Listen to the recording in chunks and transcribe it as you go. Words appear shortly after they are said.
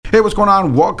Hey, what's going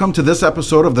on? Welcome to this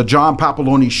episode of the John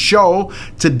Papaloni Show.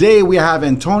 Today we have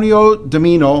Antonio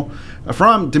DiMinno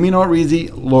from DiMinno Rizzi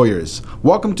Lawyers.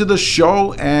 Welcome to the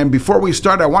show. And before we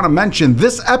start, I want to mention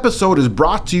this episode is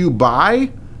brought to you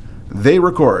by They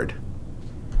Record.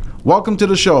 Welcome to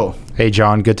the show. Hey,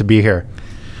 John. Good to be here.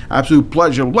 Absolute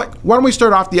pleasure. Why don't we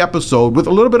start off the episode with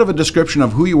a little bit of a description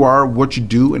of who you are, what you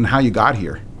do, and how you got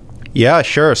here? Yeah,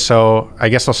 sure. So I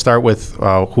guess I'll start with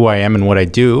who I am and what I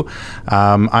do.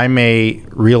 I'm a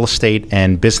real estate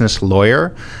and business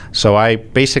lawyer. So I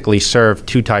basically serve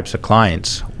two types of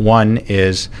clients. One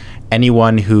is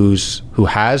anyone who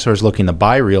has or is looking to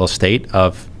buy real estate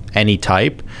of any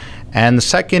type. And the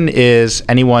second is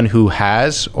anyone who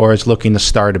has or is looking to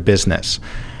start a business.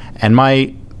 And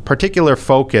my particular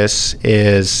focus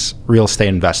is real estate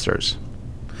investors.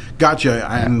 Gotcha.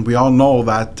 And we all know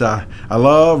that I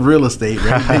love real estate,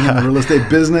 right? Being in the real estate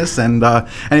business. And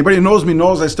anybody who knows me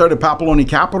knows I started Papaloni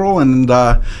Capital, and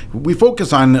we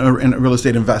focus on real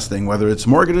estate investing, whether it's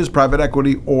mortgages, private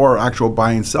equity, or actual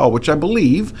buy and sell, which I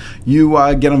believe you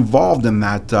get involved in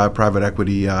that private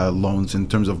equity loans in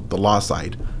terms of the law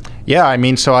side. Yeah, I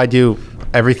mean, so I do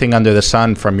everything under the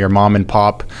sun, from your mom and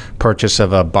pop purchase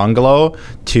of a bungalow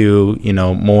to,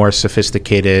 more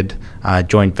sophisticated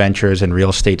joint ventures and real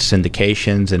estate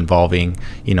syndications involving,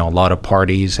 a lot of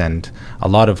parties and a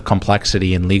lot of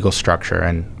complexity in legal structure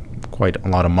and quite a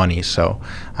lot of money. So,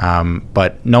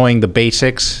 but knowing the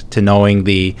basics to knowing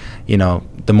the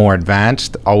more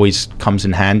advanced always comes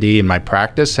in handy in my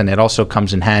practice, and it also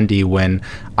comes in handy when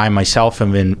I myself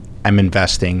am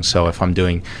investing. So if I'm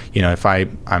doing, if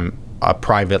I'm a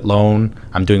private loan,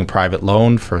 I'm doing a private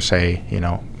loan for, say,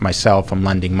 myself, I'm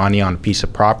lending money on a piece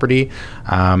of property,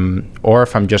 or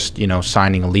if I'm just,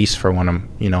 signing a lease for one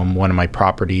of my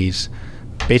properties,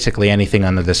 basically anything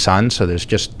under the sun. So there's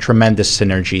just tremendous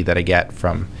synergy that I get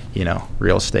from,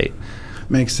 real estate.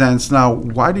 Makes sense. Now,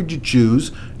 why did you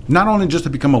choose not only just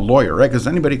to become a lawyer, right? Because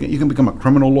you can become a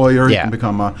criminal lawyer, you can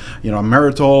become a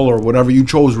marital or whatever. You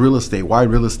chose real estate. Why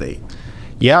real estate?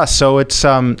 Yeah, so it's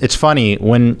funny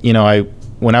when I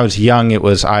was young, it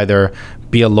was either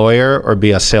be a lawyer or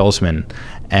be a salesman,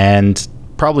 and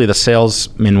probably the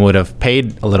salesman would have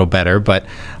paid a little better, but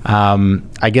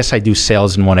I guess I do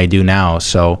sales in what I do now.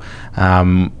 So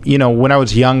when I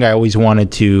was young, I always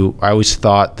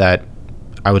thought that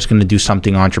I was going to do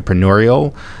something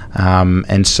entrepreneurial,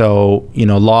 and so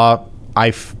law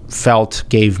I felt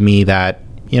gave me that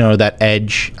that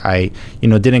edge. I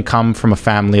didn't come from a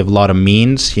family of a lot of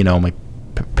means. My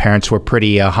parents were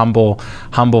pretty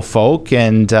humble folk,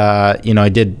 and I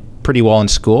did pretty well in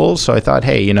school. So I thought,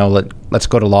 hey, let's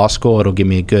go to law school. It'll give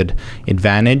me a good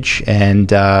advantage. And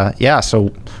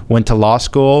so went to law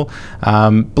school.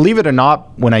 Believe it or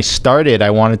not, when I started,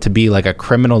 I wanted to be like a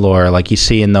criminal lawyer, like you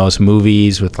see in those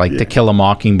movies with To Kill a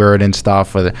Mockingbird and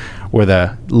stuff, where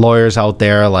the lawyers out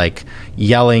there like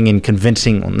yelling and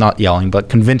convincing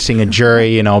a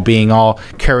jury, being all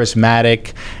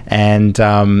charismatic. And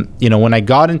when I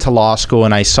got into law school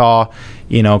and I saw,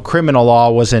 criminal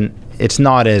law it's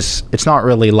not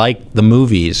really like the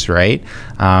movies, right?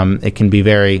 It can be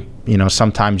very,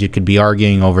 sometimes you could be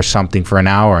arguing over something for an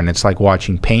hour and it's like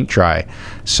watching paint dry.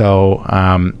 So,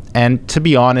 and to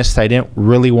be honest, I didn't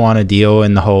really want to deal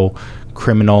in the whole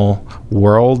criminal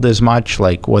world as much,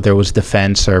 like whether it was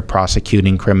defense or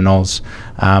prosecuting criminals.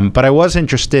 But I was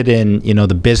interested in,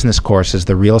 the business courses,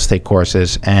 the real estate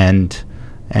courses, and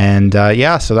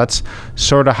so that's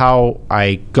sort of how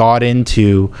I got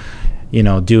into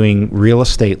doing real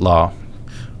estate law.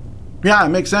 Yeah, it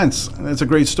makes sense. It's a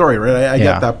great story, right? I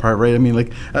get that part, right? I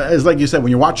mean, it's like you said,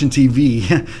 when you're watching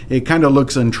TV, it kind of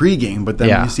looks intriguing, but then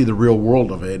when you see the real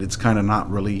world of it, it's kind of not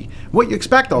really what you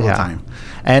expect all the time.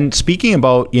 And speaking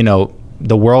about,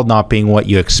 the world not being what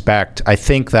you expect, I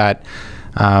think that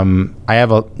I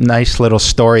have a nice little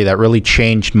story that really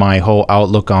changed my whole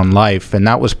outlook on life. And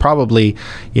that was probably,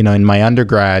 in my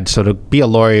undergrad. So to be a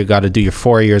lawyer, you got to do your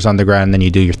 4 years undergrad and then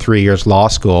you do your 3 years law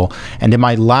school. And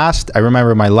I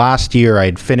remember my last year, I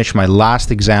had finished my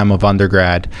last exam of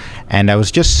undergrad, and I was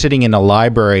just sitting in a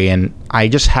library, and I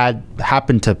just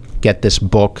happened to get this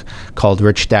book called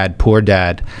Rich Dad, Poor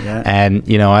Dad. Yeah. And,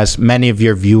 as many of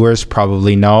your viewers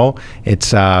probably know,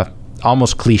 it's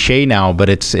almost cliche now, but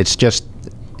it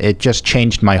just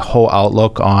changed my whole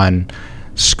outlook on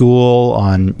school,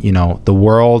 on the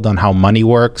world, on how money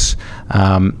works.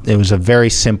 It was a very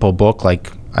simple book,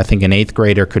 like I think an 8th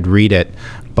grader could read it,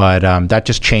 but that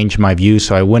just changed my view.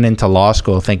 So I went into law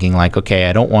school thinking like, okay,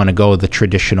 I don't want to go the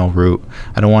traditional route.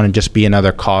 I don't want to just be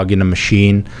another cog in a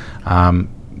machine.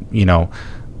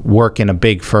 work in a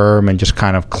big firm and just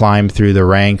kind of climb through the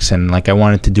ranks, and like I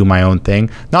wanted to do my own thing.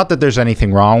 Not that there's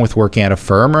anything wrong with working at a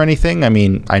firm or anything. I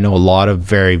mean, I know a lot of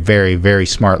very, very, very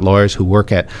smart lawyers who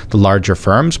work at the larger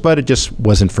firms, but it just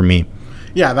wasn't for me.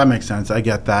 Yeah, that makes sense. I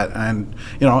get that. And,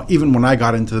 even when I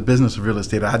got into the business of real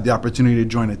estate, I had the opportunity to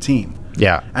join a team.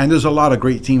 Yeah. And there's a lot of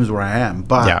great teams where I am.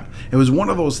 But it was one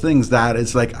of those things that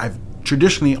it's like I've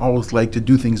traditionally always liked to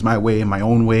do things my way, in my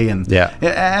own way. And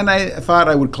I thought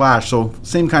I would clash. So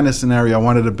same kind of scenario. I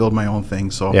wanted to build my own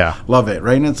thing. So love it,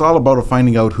 right? And it's all about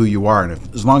finding out who you are.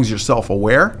 And as long as you're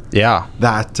self-aware,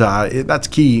 that's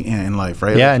key in life,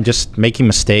 right? Yeah, and just making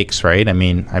mistakes, right? I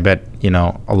mean, I bet,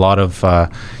 a lot of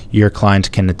your clients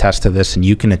can attest to this, and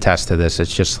you can attest to this.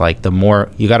 It's just like the more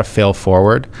you got to fail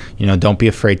forward. Don't be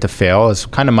afraid to fail. It's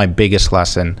kind of my biggest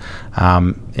lesson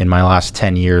in my last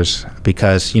 10 years,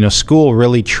 because school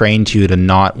really trains you to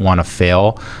not want to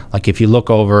fail. Like if you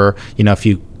look over, if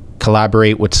you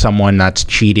collaborate with someone that's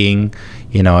cheating,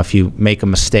 if you make a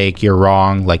mistake, you're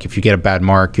wrong. Like if you get a bad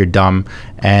mark, you're dumb.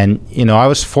 And I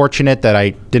was fortunate that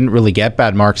I didn't really get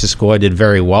bad marks at school. I did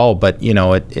very well, but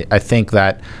I think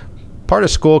that part of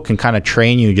school can kind of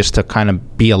train you just to kind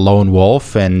of be a lone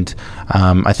wolf. And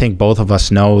I think both of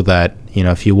us know that,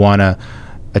 if you want to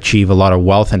achieve a lot of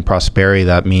wealth and prosperity,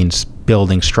 that means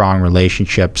building strong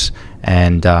relationships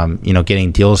and,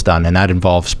 getting deals done. And that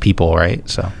involves people, right?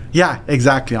 So. Yeah,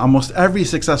 exactly. Almost every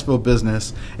successful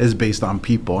business is based on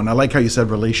people. And I like how you said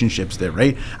relationships there,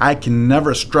 right? I can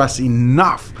never stress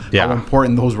enough how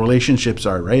important those relationships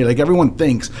are, right? Like everyone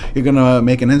thinks you're going to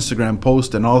make an Instagram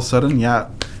post and all of a sudden,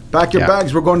 pack your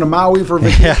bags, we're going to Maui for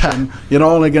vacation.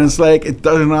 And it's like, it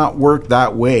does not work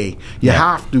that way. You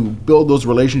have to build those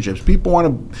relationships. People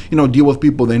want to, deal with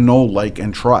people they know, like,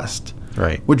 and trust.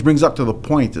 Right. Which brings up to the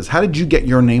point is, how did you get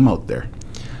your name out there?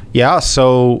 Yeah,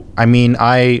 so, I mean,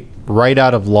 right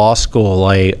out of law school,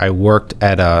 I worked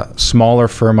at a smaller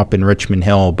firm up in Richmond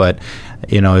Hill, but,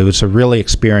 it was a really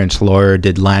experienced lawyer,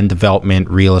 did land development,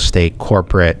 real estate,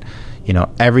 corporate,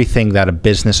 everything that a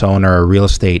business owner or real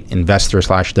estate investor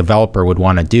 / developer would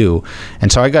want to do.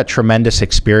 And so I got tremendous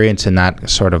experience in that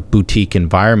sort of boutique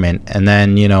environment. And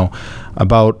then,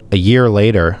 about a year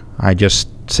later, I just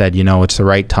said, it's the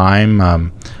right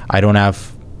time. I don't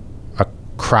have a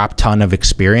crap ton of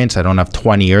experience. I don't have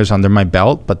 20 years under my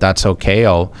belt, but that's okay.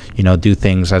 I'll, do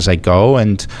things as I go.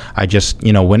 And I just,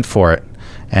 went for it.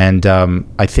 And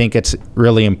I think it's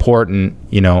really important,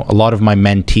 a lot of my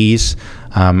mentees,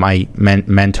 I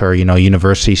mentor,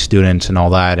 university students and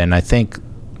all that. And I think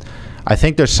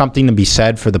there's something to be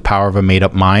said for the power of a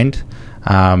made-up mind.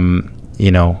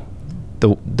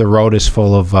 The road is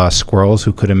full of squirrels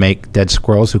who couldn't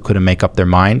make up their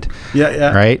mind.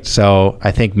 Yeah. Right? So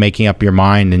I think making up your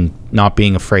mind and not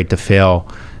being afraid to fail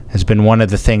has been one of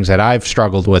the things that I've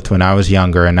struggled with when I was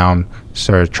younger, and now I'm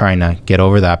sort of trying to get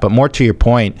over that. But more to your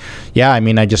point,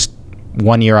 I just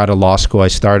 1 year out of law school,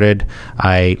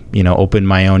 I opened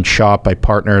my own shop. I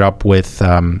partnered up with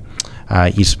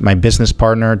he's my business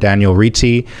partner, Daniel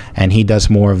Rizzi, and he does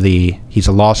more of he's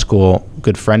a law school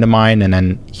good friend of mine, and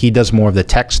then he does more of the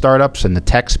tech startups and the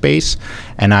tech space,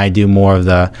 and I do more of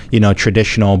the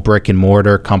traditional brick and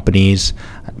mortar companies,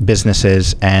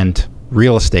 businesses, and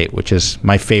real estate, which is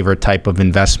my favorite type of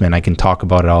investment. I can talk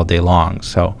about it all day long.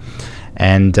 So,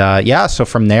 and so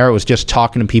from there, it was just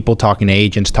talking to people, talking to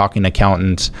agents, talking to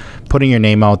accountants, putting your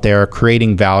name out there,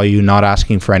 creating value, not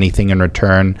asking for anything in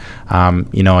return.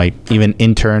 I even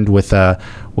interned with a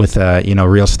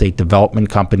real estate development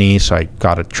company, so I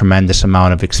got a tremendous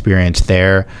amount of experience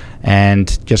there,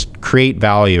 and just create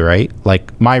value, right?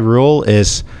 Like my rule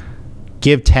is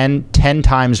give 10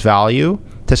 times value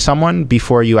to someone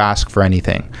before you ask for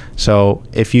anything. So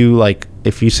if you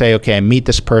say, okay, I meet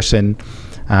this person,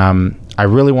 I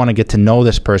really want to get to know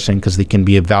this person because they can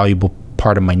be a valuable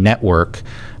part of my network.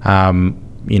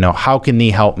 How can they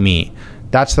help me?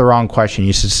 That's the wrong question.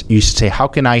 You should say, how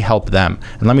can I help them?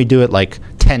 And let me do it like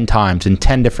 10 times in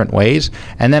 10 different ways.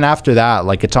 And then after that,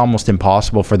 like it's almost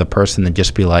impossible for the person to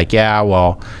just be like, yeah,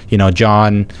 well,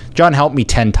 John helped me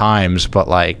 10 times, but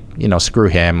like, screw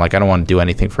him. Like I don't want to do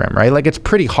anything for him, right? Like it's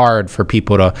pretty hard for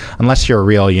people to, unless you're a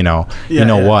real,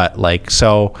 what, like,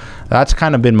 so that's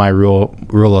kind of been my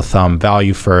rule of thumb: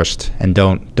 value first, and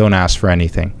don't ask for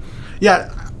anything.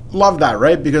 Yeah, love that,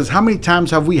 right? Because how many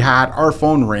times have we had our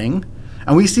phone ring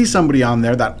and we see somebody on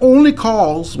there that only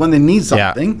calls when they need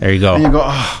something? Yeah, there you go. And you go,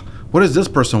 oh, what does this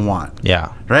person want?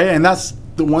 Yeah. Right? And that's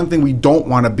the one thing we don't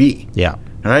want to be. Yeah.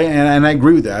 Right? And I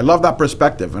agree with that. I love that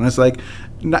perspective. And it's like,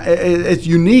 it's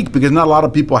unique because not a lot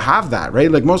of people have that,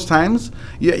 right? Like most times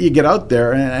you get out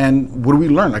there and what do we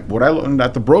learn? Like what I learned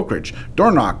at the brokerage,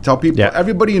 door knock, tell people,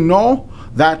 everybody you know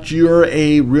that you're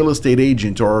a real estate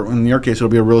agent, or in your case, it'll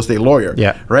be a real estate lawyer.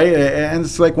 Yeah. Right? And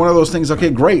it's like one of those things, okay,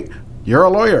 great. You're a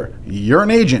lawyer. You're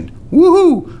an agent.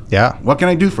 Woohoo. Yeah. What can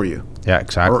I do for you? Yeah,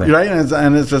 exactly. Right?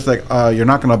 And it's just like, you're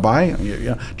not going to buy?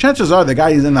 Chances are the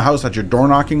guy who's in the house that you're door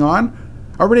knocking on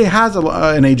already has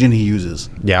an agent he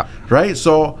uses. Yeah. Right?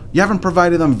 So you haven't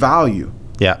provided them value.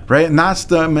 Yeah. Right? And that's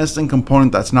the missing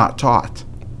component that's not taught.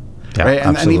 Yeah, right?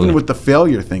 And even with the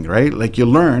failure thing, right? Like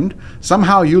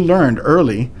somehow you learned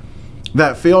early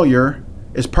that failure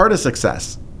is part of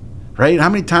success. Right? How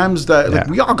many times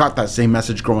we all got that same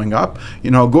message growing up?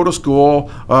 Go to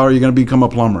school, or you're going to become a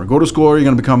plumber. Go to school, or you're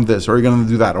going to become this, or you're going to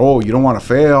do that. Oh, you don't want to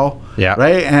fail. Yeah.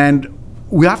 Right? And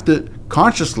we have to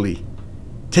consciously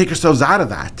take ourselves out of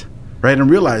that, right? And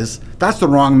realize that's the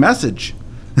wrong message.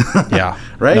 Yeah.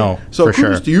 Right? No, so for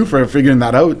kudos sure. to you for figuring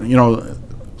that out,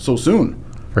 so soon.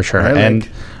 For sure. Right? And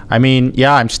I mean,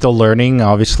 yeah, I'm still learning.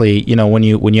 Obviously, when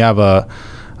you have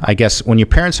I guess when your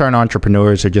parents aren't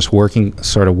entrepreneurs or just working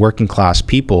class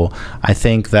people, I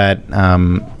think that a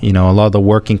lot of the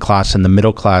working class and the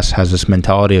middle class has this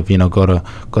mentality of go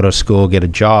to school, get a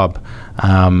job,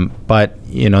 but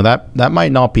that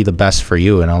might not be the best for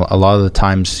you, and a lot of the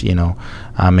times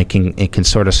it can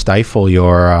sort of stifle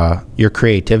your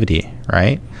creativity,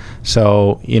 right?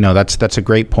 So that's a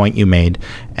great point you made,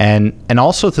 and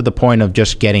also to the point of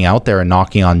just getting out there and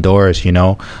knocking on doors.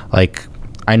 Like,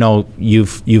 I know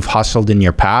you've hustled in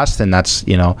your past, and that's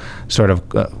sort of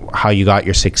how you got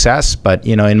your success. But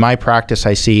in my practice,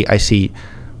 I see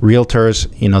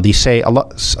realtors. They say a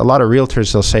lot of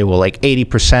realtors, they'll say, well, like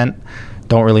 80%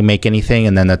 don't really make anything,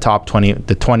 and then the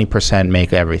 20%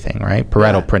 make everything. Right?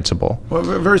 Pareto principle. Well,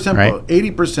 very simple. Right?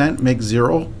 80% make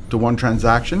 0 to 1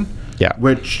 transaction. Yeah.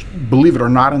 Which, believe it or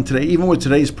not, even with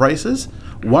today's prices,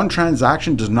 1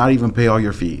 transaction does not even pay all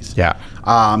your fees. Yeah.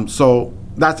 So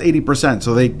that's 80%.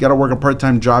 So they got to work a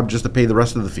part-time job just to pay the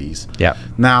rest of the fees. Yeah.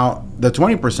 Now, the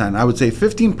 20%, I would say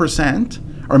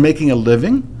 15% are making a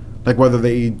living, like whether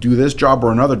they do this job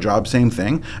or another job, same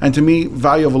thing. And to me,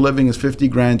 value of a living is 50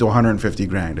 grand to 150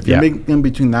 grand. If you're making in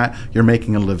between that, you're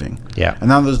making a living. Yeah. And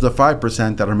then there's the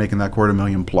 5% that are making that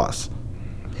 $250,000 plus.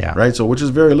 Yeah. Right. So, which is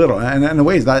very little, and in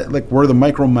ways that we're the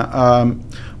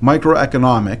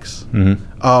microeconomics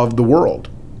of the world.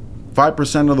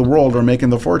 5% of the world are making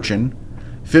the fortune.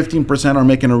 15% are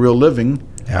making a real living.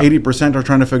 80% are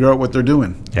trying to figure out what they're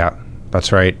doing. Yeah,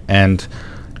 that's right. And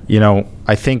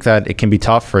I think that it can be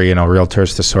tough for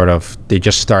realtors to they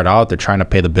just start out. They're trying to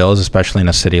pay the bills, especially in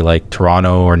a city like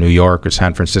Toronto or New York or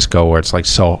San Francisco, where it's like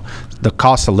the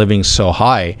cost of living is so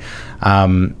high.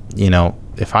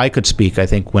 If I could speak, I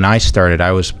think when I started,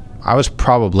 I was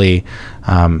probably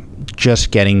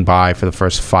just getting by for the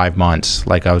first 5 months.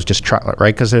 Like I was just trying,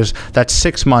 right? Because there's that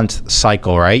 6-month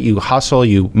cycle, right? You hustle,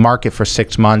 you market for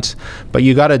 6 months, but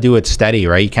you got to do it steady,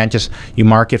 right? You can't just, you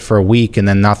market for a week and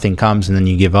then nothing comes and then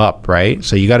you give up, right?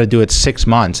 So you got to do it 6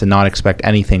 months and not expect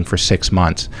anything for 6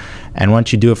 months. And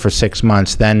once you do it for 6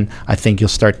 months, then I think you'll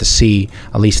start to see,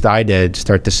 at least I did,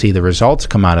 start to see the results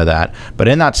come out of that. But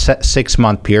in that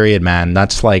 6-month period, man,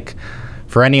 that's like,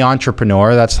 for any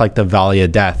entrepreneur, that's like the valley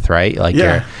of death, right? Like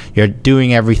you're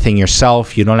doing everything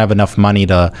yourself. You don't have enough money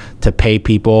to pay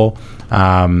people.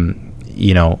 Like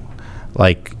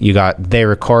they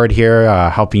record here,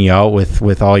 helping you out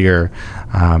with all your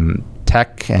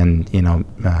tech and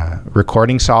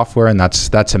recording software, and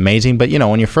that's amazing. But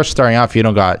when you're first starting off, you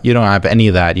don't have any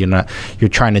of that. You're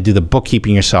trying to do the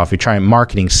bookkeeping yourself. You're trying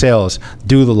marketing, sales,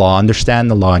 do the law,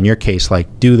 understand the law. In your case,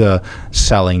 like do the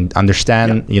selling,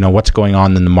 understand what's going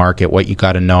on in the market, what you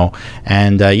got to know,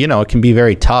 and it can be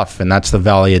very tough. And that's the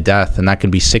valley of death. And that can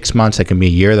be 6 months, that can be a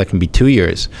year, that can be 2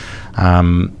 years.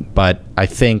 But I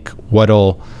think what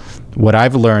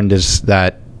I've learned is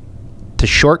that to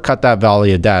shortcut that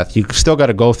valley of death, you still got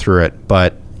to go through it,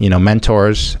 but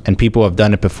mentors and people who have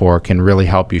done it before can really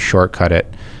help you shortcut it.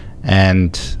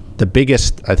 And the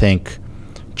biggest, I think,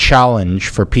 challenge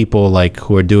for people who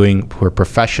are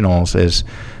professionals is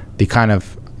the kind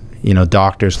of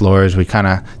doctors, lawyers, they kind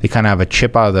of have a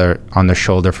chip on their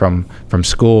shoulder from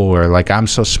school, where like, I'm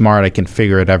so smart, I can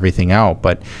figure everything out.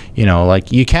 But you're not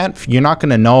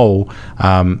going to know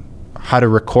how to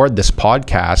record this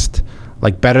podcast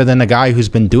better than a guy who's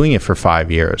been doing it for 5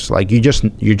 years. Like you're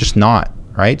just not,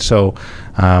 right? So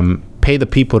pay the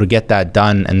people to get that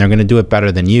done, and they're going to do it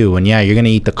better than you. And you're going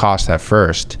to eat the cost at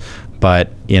first,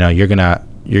 but you're going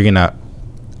to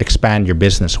expand your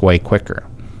business way quicker,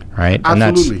 right?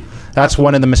 Absolutely. And that's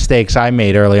one of the mistakes I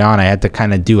made early on. I had to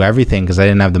kind of do everything because I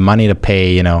didn't have the money to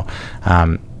pay,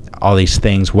 all these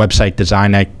things. Website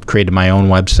design, I created my own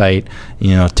website.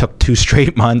 It took 2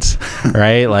 straight months,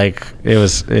 right? Like it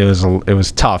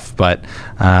was tough, but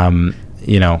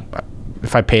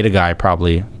if I paid a guy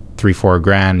probably $3-4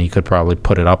 grand, he could probably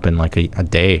put it up in like a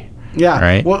day. Yeah.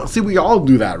 Right. Well, see, we all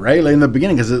do that, right? Like in the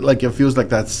beginning, because it feels like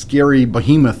that scary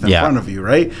behemoth in front of you,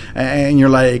 right? And you're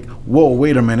like, whoa,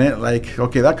 wait a minute. Like,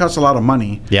 okay, that costs a lot of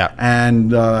money. Yeah.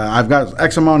 And I've got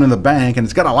X amount in the bank, and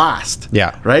it's got to last.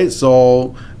 Yeah. Right.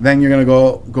 So then you're gonna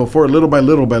go for it little by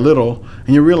little,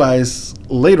 and you realize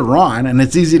later on, and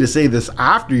it's easy to say this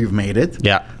after you've made it.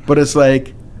 Yeah. But it's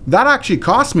like, that actually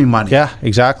cost me money. Yeah,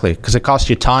 exactly. Because it costs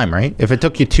you time, right? If it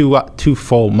took you two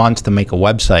full months to make a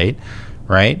website,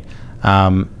 right?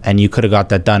 And you could have got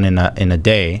that done in a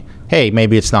day. Hey,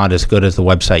 maybe it's not as good as the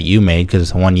website you made,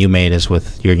 because the one you made is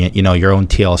with your own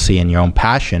TLC and your own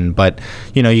passion. But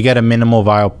you get a minimal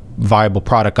viable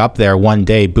product up there one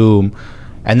day, boom,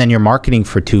 and then you're marketing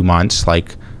for 2 months.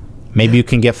 Like maybe you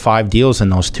can get 5 deals in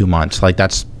those 2 months. Like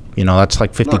that's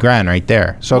like 50 grand right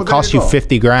there. So it costs you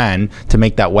 50 grand to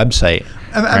make that website.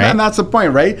 And that's the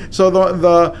point, right? So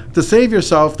the to save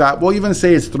yourself that, we'll even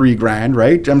say it's 3 grand,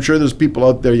 right? I'm sure there's people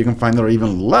out there you can find that are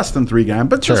even less than 3 grand,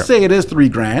 but just say it is 3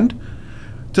 grand.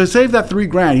 To save that 3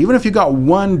 grand, even if you got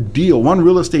one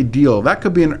real estate deal, that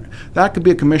could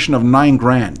be a commission of 9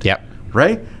 grand. Yep.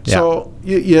 Right? Yep. So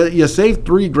you save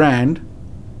 3 grand,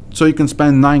 so you can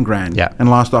spend 9 grand in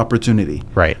lost opportunity.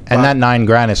 Right. And that 9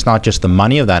 grand, it's not just the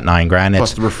money of that 9 grand.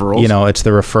 Plus it's the referrals. It's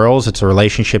the referrals. It's a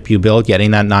relationship you build,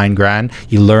 getting that 9 grand.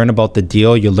 You learn about the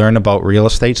deal. You learn about real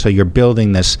estate. So you're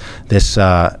building this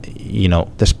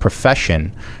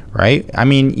profession, right? I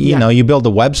mean, you build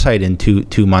a website in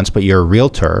two months, but you're a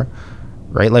realtor,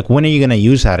 right? Like, when are you going to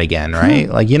use that again, right?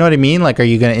 Like, you know what I mean? Like, are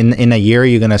you going to, in a year,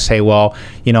 you're going to say, well,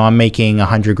 I'm making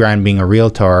 100 grand being a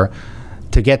realtor.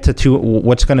 To get to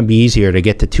what's going to be easier, to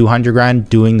get to 200 grand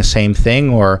doing the same thing,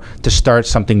 or to start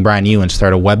something brand new and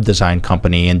start a web design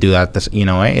company and do that?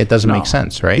 It doesn't make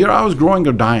sense, right? You're always growing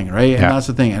or dying, right? And that's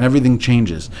the thing, and everything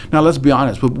changes. Now, let's be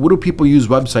honest. What do people use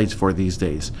websites for these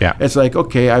days? Yeah. It's like,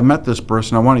 okay, I met this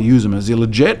person. I want to use him. Is he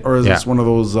legit, or is this one of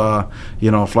those,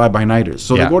 fly-by-nighters?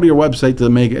 So they go to your website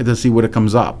to see what it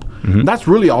comes up. Mm-hmm. That's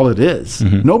really all it is.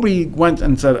 Mm-hmm. Nobody went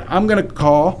and said, I'm going to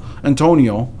call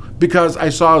Antonio because I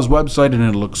saw his website and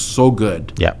it looks so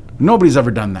good. Yeah. Nobody's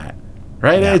ever done that,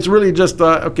 right? Yeah. It's really just,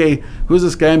 okay, who's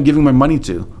this guy I'm giving my money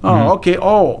to? Oh, okay.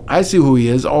 Oh, I see who he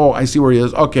is. Oh, I see where he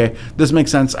is. Okay, this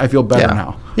makes sense. I feel better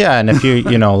now. Yeah, and if you,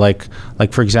 like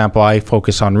for example, I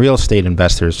focus on real estate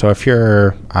investors. So if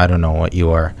you're, I don't know what you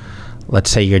are,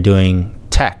 let's say you're doing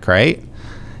tech, right?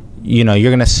 You're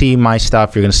going to see my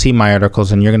stuff, you're going to see my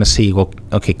articles, and you're going to see, well,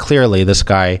 okay, clearly this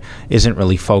guy isn't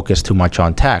really focused too much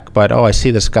on tech, but I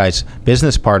see this guy's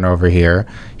business partner over here.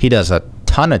 He does a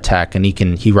ton of tech, and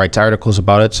he writes articles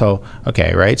about it. So,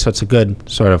 okay, right? So it's a good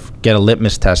sort of get a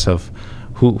litmus test of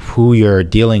who you're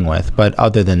dealing with. But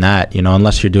other than that,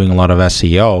 unless you're doing a lot of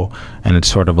SEO and it's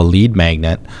sort of a lead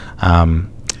magnet,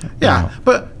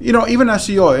 but even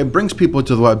SEO, it brings people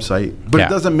to the website, but it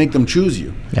doesn't make them choose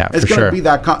you. Yeah, it's going to be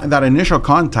that initial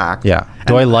contact. Yeah.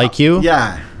 Do I like you?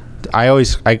 Yeah.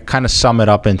 I kind of sum it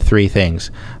up in 3 things.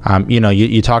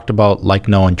 You talked about like,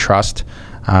 know, and trust.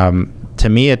 To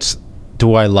me, it's,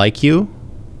 do I like you?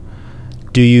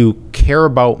 Do you care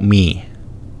about me?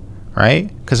 Right?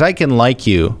 Because I can like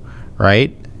you,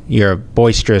 right? You're a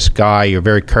boisterous guy. You're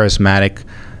very charismatic,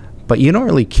 but you don't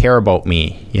really care about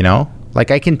me,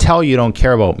 Like, I can tell you don't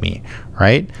care about me,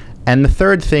 right? And the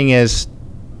third thing is,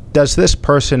 does this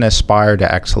person aspire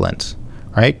to excellence,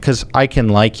 right? Because I can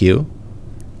like you,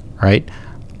 right?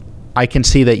 I can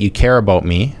see that you care about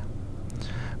me.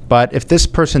 But if this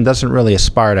person doesn't really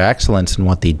aspire to excellence in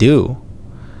what they do,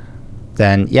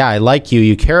 then, I like you,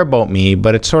 you care about me,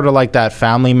 but it's sort of like that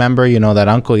family member, that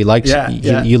uncle, he likes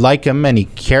you like him and he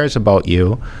cares about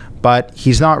you, but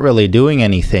he's not really doing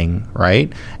anything,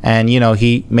 right? And,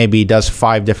 he maybe does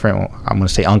 5 different, I'm going to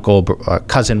say uncle,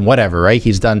 cousin, whatever, right?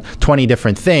 He's done 20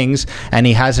 different things, and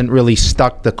he hasn't really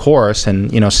stuck the course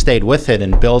and, stayed with it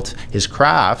and built his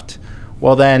craft.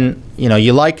 Well, then,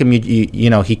 you like him,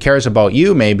 he cares about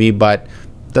you maybe, but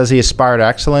does he aspire to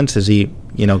excellence? Is he,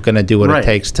 going to do what it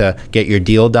takes to get your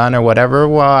deal done or whatever?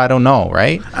 Well, I don't know,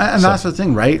 right? And that's the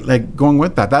thing, right? Like, going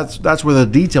with that, that's where the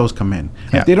details come in.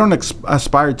 If they don't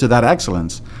aspire to that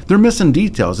excellence, they're missing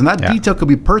details, and that detail could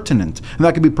be pertinent, and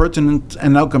that could be pertinent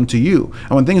and outcome to you.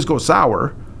 And when things go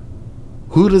sour,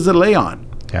 who does it lay on?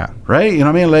 Yeah. Right? You know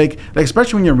what I mean? Like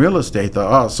especially when you're in real estate,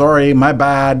 sorry, my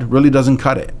bad, really doesn't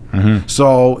cut it. Mm-hmm.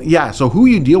 So who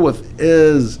you deal with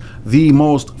is the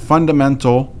most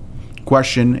fundamental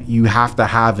question you have to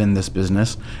have in this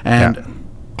business. And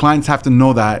clients have to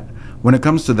know that when it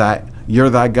comes to that, you're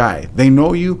that guy. They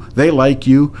know you, they like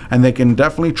you, and they can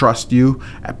definitely trust you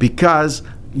because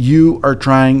you are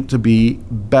trying to be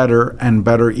better and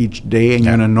better each day, and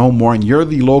you're going to know more, and you're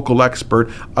the local expert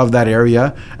of that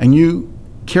area, and you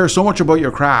care so much about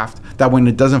your craft that when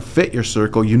it doesn't fit your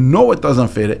circle, you know it doesn't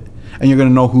fit it, and you're going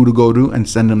to know who to go to and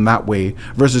send them that way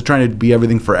versus trying to be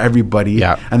everything for everybody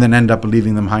and then end up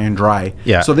leaving them high and dry.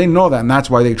 So they know that, and that's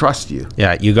why they trust you.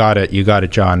 Yeah, you got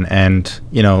it, John. And,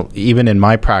 even in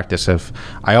my practice,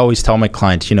 I always tell my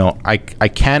clients, I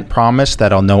can't promise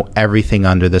that I'll know everything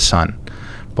under the sun.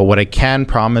 But what I can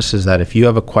promise is that if you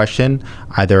have a question,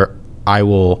 either I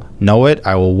will know it,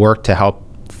 I will work to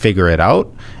help figure it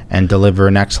out and deliver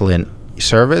an excellent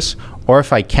service, or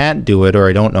if I can't do it or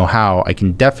I don't know how, I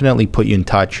can definitely put you in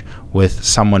touch with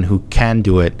someone who can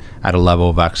do it at a level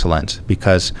of excellence.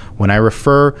 Because when I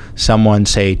refer someone,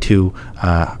 say, to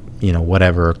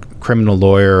whatever, criminal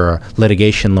lawyer or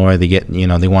litigation lawyer,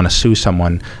 they want to sue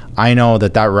someone, I know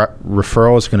that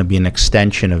referral is going to be an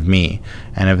extension of me.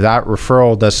 And if that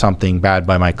referral does something bad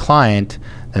by my client,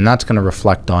 then that's going to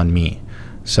reflect on me.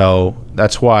 So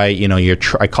that's why,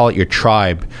 I call it your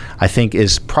tribe, I think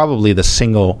is probably the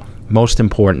single most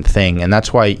important thing. And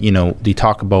that's why, they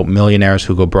talk about millionaires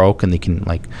who go broke and they can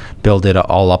build it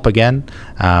all up again.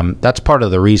 That's part of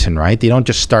the reason, right? They don't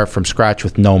just start from scratch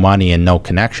with no money and no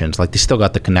connections. They still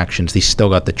got the connections, they still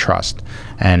got the trust.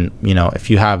 And, if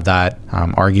you have that,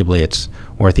 arguably it's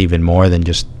worth even more than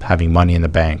just having money in the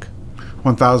bank.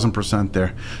 1,000%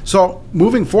 there. So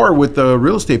moving forward with the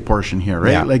real estate portion here,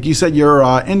 right? Yeah. Like you said, you're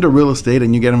into real estate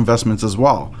and you get investments as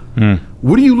well.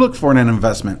 What do you look for in an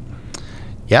investment?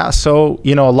 Yeah, so,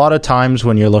 a lot of times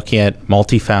when you're looking at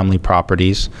multifamily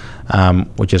properties,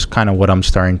 which is kind of what I'm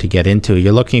starting to get into,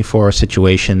 you're looking for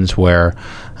situations where,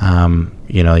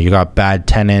 you got bad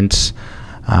tenants.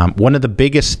 One of the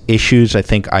biggest issues I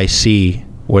think I see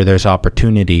where there's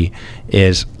opportunity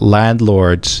is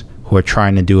landlords who are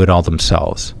trying to do it all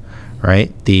themselves,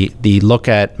 right? They look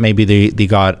at, maybe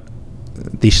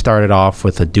they started off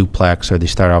with a duplex or they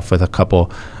started off with a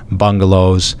couple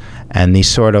bungalows, and they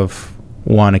sort of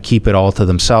want to keep it all to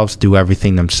themselves, do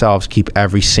everything themselves, keep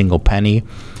every single penny.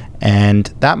 And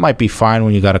that might be fine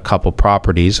when you got a couple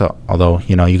properties, although,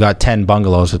 you got 10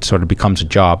 bungalows, it sort of becomes a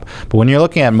job. But when you're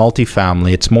looking at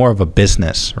multifamily, it's more of a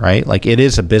business, right? It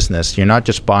is a business. You're not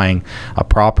just buying a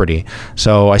property.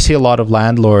 So I see a lot of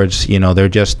landlords, they're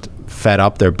just fed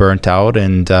up, they're burnt out,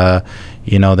 and,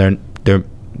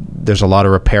 there's a lot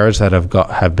of repairs that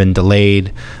have been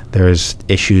delayed. There's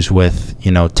issues with,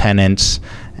 tenants,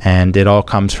 and it all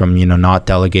comes from, not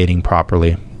delegating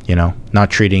properly. Not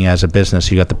treating it as a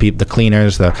business. You got the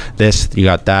cleaners, you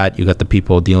got that, you got the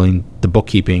people dealing, the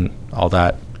bookkeeping, all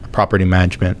that, property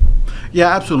management.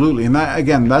 Yeah, absolutely. And that,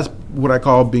 again, that's what I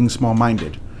call being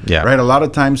small-minded. Yeah. Right? A lot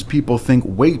of times people think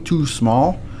way too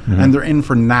small, and they're in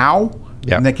for now,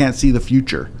 and they can't see the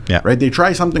future. Yeah. Right? They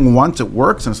try something once, it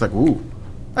works, and it's like, ooh,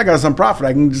 I got some profit.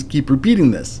 I can just keep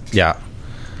repeating this. Yeah.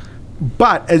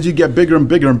 But as you get bigger and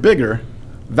bigger and bigger,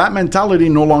 that mentality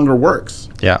no longer works.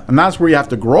 Yeah. And that's where you have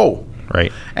to grow.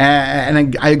 Right.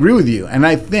 And I agree with you. And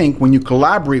I think when you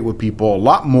collaborate with people a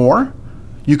lot more,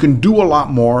 you can do a lot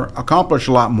more, accomplish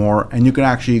a lot more, and you can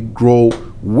actually grow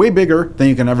way bigger than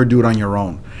you can ever do it on your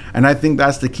own. And I think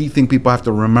that's the key thing people have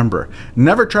to remember.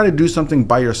 Never try to do something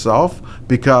by yourself,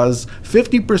 because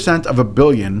 50% of $1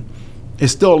 billion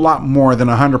is still a lot more than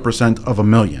 100% of $1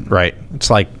 million. Right. It's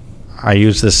like, I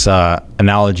use this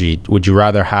analogy. Would you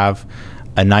rather have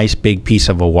a nice big piece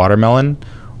of a watermelon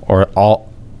or all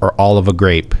of a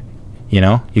grape?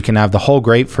 You can have the whole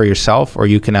grape for yourself, or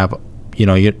you can have,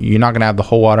 you're not going to have the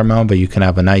whole watermelon, but you can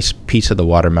have a nice piece of the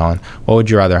watermelon. What would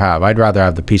you rather have? I'd rather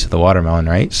have the piece of the watermelon,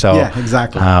 right? So yeah,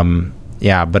 exactly.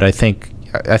 But I think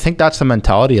that's the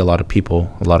mentality a lot of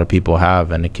people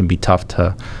have, and it can be tough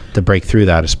to break through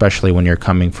that, especially when you're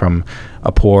coming from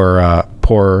a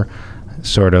poor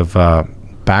sort of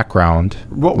background,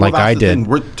 like I did. Thing.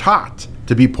 We're taught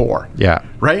to be poor. Yeah.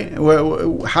 Right?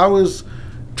 How is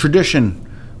tradition?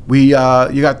 You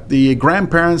got the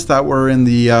grandparents that were in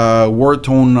the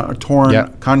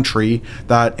war-torn country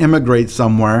that immigrate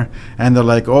somewhere, and they're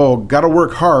like, oh, got to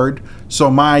work hard so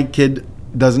my kid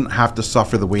doesn't have to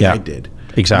suffer the way I did.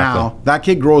 Exactly. Now, that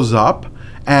kid grows up,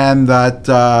 and that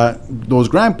those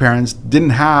grandparents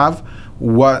didn't have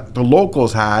what the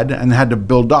locals had, and they had to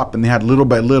build up, and they had little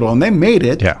by little, and they made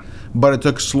it. Yeah. But it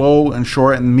took slow and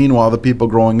short, and meanwhile, the people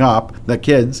growing up, the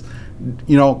kids,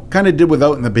 kind of did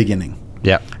without in the beginning.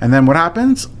 Yeah. And then what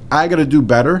happens? I got to do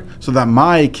better so that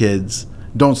my kids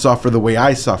don't suffer the way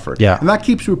I suffered. Yeah. And that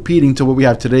keeps repeating to what we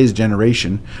have today's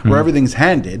generation, where everything's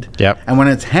handed. Yep. And when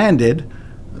it's handed,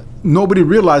 nobody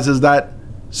realizes that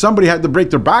somebody had to break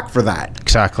their back for that.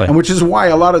 Exactly. And which is why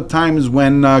a lot of times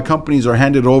when companies are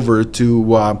handed over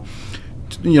to,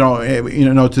 to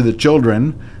the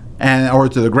children or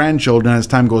to the grandchildren as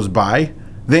time goes by,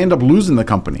 they end up losing the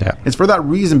company. Yeah. It's for that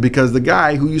reason, because the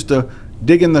guy who used to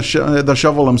dig in the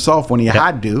shovel himself when he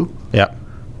had to,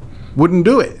 wouldn't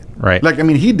do it. Right. Like, I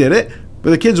mean, he did it,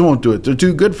 but the kids won't do it. They're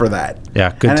too good for that.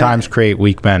 Yeah, good times create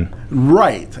weak men.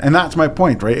 Right. And that's my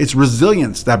point, right? It's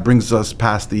resilience that brings us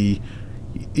past the,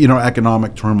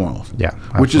 economic turmoil. Yeah,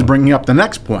 absolutely. Which is bringing up the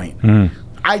next point.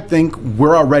 I think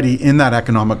we're already in that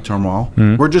economic turmoil.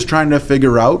 We're just trying to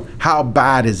figure out how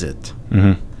bad is it.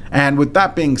 And with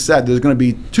that being said, there's going to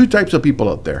be two types of people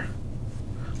out there.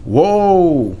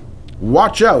 Whoa,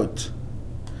 watch out.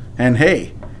 And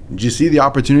hey, did you see the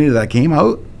opportunity that came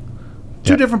out?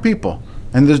 Two different people.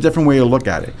 And there's a different way to look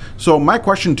at it. So my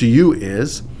question to you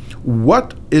is,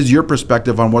 what is your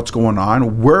perspective on what's going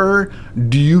on? Where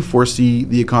do you foresee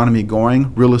the economy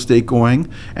going, real estate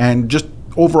going, and just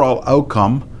overall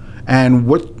outcome? And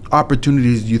what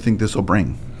opportunities do you think this will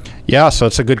bring? Yeah, so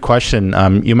it's a good question.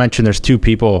 You mentioned there's two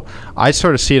people. I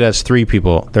sort of see it as three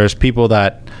people. There's people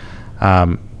that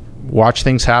watch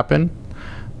things happen.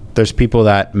 There's people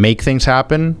that make things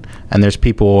happen. And there's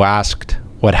people who asked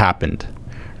what happened,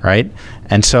 right?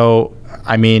 And so,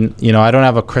 I mean, I don't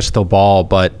have a crystal ball,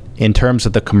 but in terms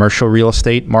of the commercial real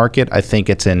estate market, I think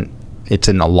it's in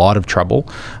a lot of trouble,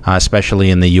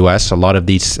 especially in the U.S. A lot of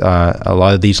these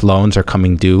loans are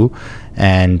coming due,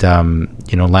 and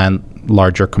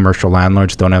larger commercial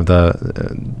landlords don't have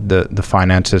the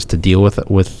finances to deal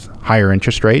with higher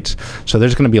interest rates. So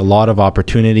there's going to be a lot of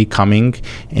opportunity coming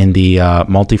in the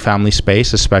multifamily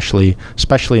space,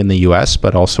 especially in the U.S.,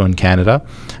 but also in Canada.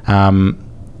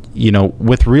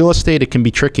 With real estate, it can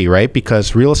be tricky, right?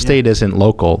 Because real estate isn't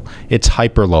local, it's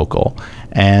hyper local.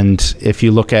 And if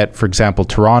you look at, for example,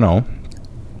 Toronto,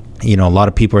 a lot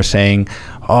of people are saying,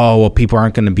 oh, well, people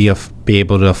aren't going to be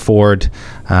able to afford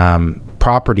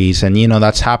properties. And,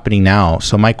 that's happening now.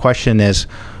 So my question is,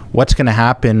 what's going to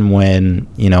happen when,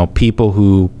 people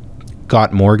who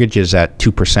got mortgages at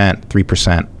 2%,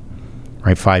 3%,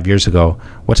 right, 5 years ago,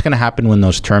 what's going to happen when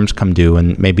those terms come due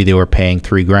and maybe they were paying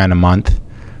 $3,000 a month,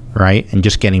 right, and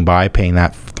just getting by paying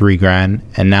that $3,000,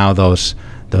 and now those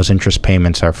interest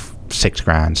payments are $6,000,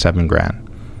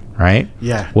 $7,000, right?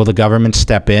 Yeah. Will the government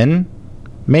step in?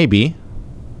 Maybe.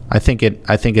 I think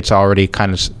it's already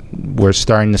kind of, we're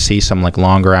starting to see some like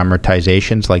longer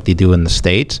amortizations like they do in the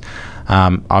States.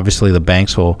 Obviously, the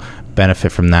banks will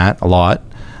benefit from that a lot,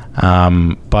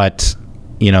 but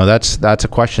that's a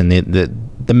question.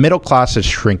 The middle class is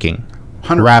shrinking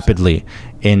 100%. Rapidly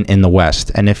in the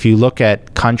West. And if you look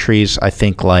at countries, I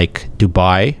think like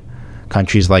Dubai,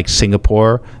 countries like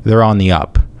Singapore, they're on the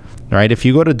up, right? If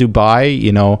you go to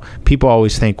Dubai, people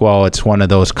always think, well, it's one of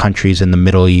those countries in the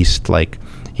Middle East, like,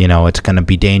 it's going to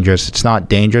be dangerous. It's not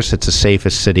dangerous. It's the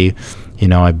safest city,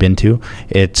 I've been to.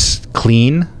 It's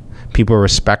clean. People are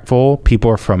respectful. People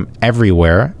are from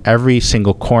everywhere, every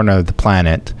single corner of the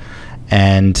planet.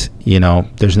 And,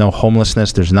 there's no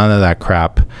homelessness. There's none of that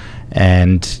crap.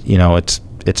 And,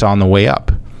 it's on the way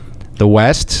up. The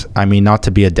West, I mean, not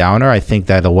to be a downer, I think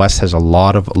that the West has a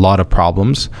lot of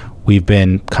problems. We've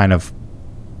been kind of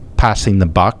passing the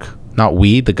buck. Not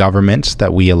we, the governments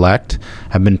that we elect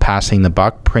have been passing the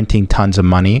buck, printing tons of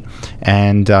money.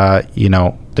 And,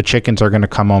 the chickens are going to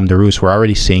come home to roost. We're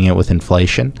already seeing it with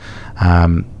inflation.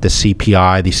 The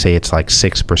CPI, they say it's like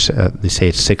 6%. They say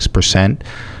it's 6%.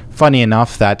 Funny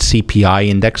enough, that CPI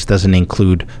index doesn't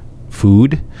include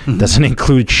food, doesn't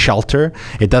include shelter.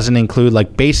 It doesn't include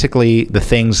like basically the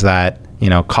things that,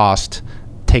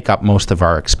 take up most of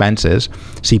our expenses.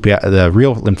 CPI, the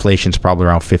real inflation is probably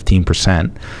around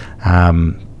 15%.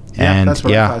 And that's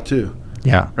what I thought too.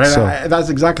 Yeah. Right. So, that's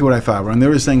exactly what I thought. When they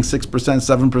were saying 6%,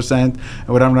 7%, and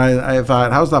whatever, I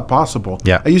thought, how's that possible?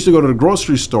 Yeah. I used to go to the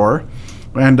grocery store,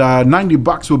 and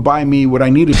 $90 would buy me what I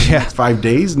needed for the next 5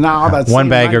 days. Now that's one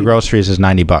bag of groceries is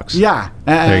 $90. Yeah,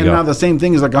 and now the same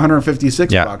thing is like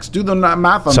 $156. Do the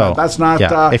math on that. That's not.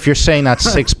 Yeah. If you're saying that's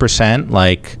 6%,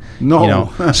 like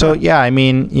no. So yeah, I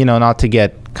mean, not to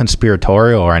get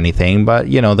conspiratorial or anything, but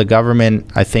the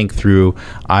government, I think through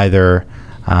either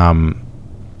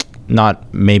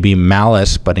not maybe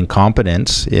malice but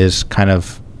incompetence, is kind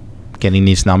of getting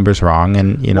these numbers wrong.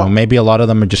 And maybe a lot of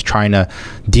them are just trying to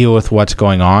deal with what's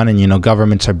going on. And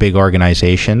governments are big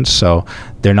organizations, so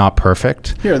they're not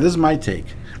perfect. Here, this is my take.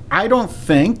 I don't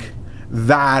think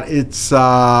that it's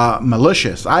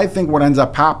malicious. I think what ends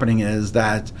up happening is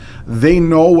that they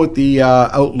know what the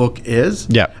outlook is,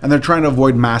 and they're trying to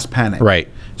avoid mass panic. Right.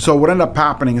 So what ended up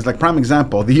happening is, like, prime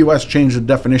example, the U.S. changed the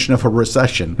definition of a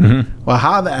recession. Well,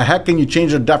 how the heck can you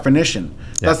change the definition?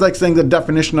 That's like saying the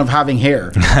definition of having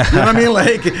hair. You know what I mean?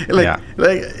 Like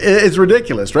it's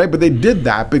ridiculous, right? But they did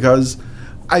that because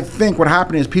I think what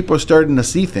happened is people are starting to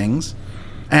see things,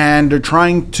 and they're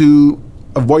trying to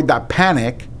avoid that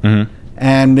panic.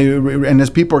 And as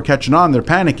people are catching on, they're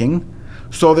panicking.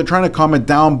 So they're trying to calm it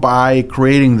down by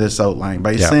creating this outline,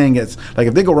 by saying it's like,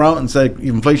 if they go around and say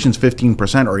inflation's 15%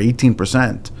 or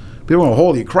 18%, people go,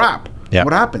 holy crap,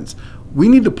 what happens? We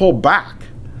need to pull back.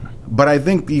 But I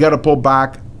think you got to pull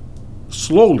back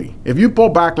slowly. If you pull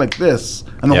back like this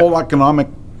and the whole economic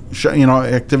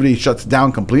activity shuts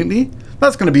down completely,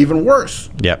 that's going to be even worse.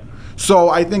 So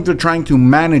I think they're trying to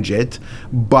manage it,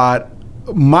 but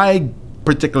my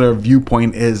particular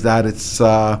viewpoint is that it's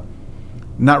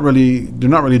they're not really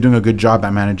doing a good job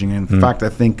at managing it. In fact, I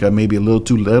think maybe a little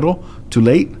too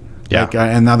late.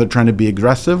 And now they're trying to be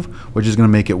aggressive, which is going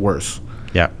to make it worse.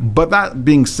 But that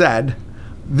being said,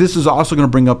 this is also going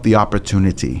to bring up the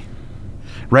opportunity,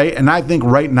 right? And I think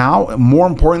right now, more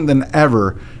important than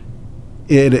ever,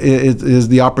 it is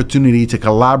the opportunity to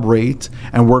collaborate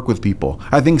and work with people.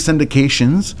 I think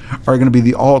syndications are going to be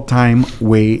the all-time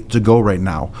way to go right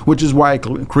now, which is why I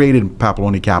created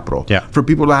Papaloni Capital. For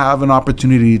people to have an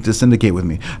opportunity to syndicate with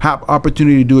me, have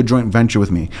opportunity to do a joint venture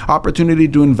with me, opportunity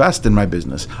to invest in my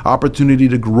business, opportunity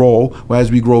to grow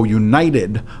as we grow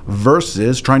united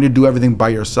versus trying to do everything by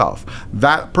yourself.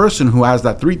 That person who has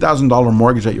that $3,000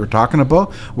 mortgage that you're talking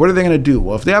about, what are they going to do?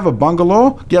 Well, if they have a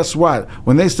bungalow, guess what?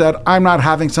 When they said, I'm not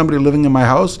having somebody living in my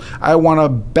house, I want to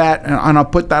bet, and I'll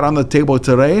put that on the table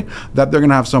today, that they're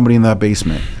going to have somebody in that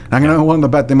basement. I'm going to want to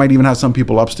bet they might even have some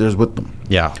people upstairs with them.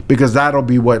 Because that'll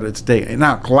be what it's taking.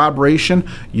 Now, collaboration,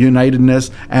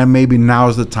 unitedness, and maybe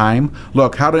now's the time.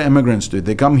 Look, how do immigrants do?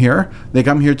 They come here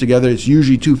together. It's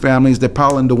usually two families. They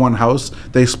pile into one house.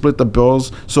 They split the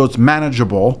bills so it's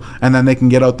manageable, and then they can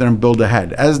get out there and build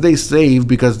ahead. As they save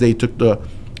because they took the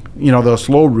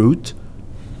slow route,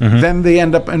 then they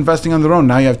end up investing on their own.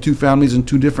 Now you have two families in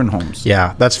two different homes.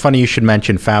 Yeah, that's funny you should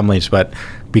mention families, but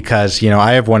because,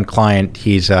 I have one client,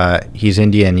 he's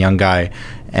Indian, young guy,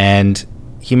 and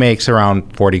he makes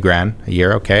around 40 grand a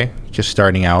year, okay, just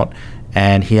starting out,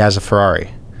 and he has a Ferrari.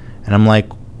 And I'm like,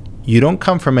 you don't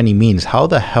come from any means. How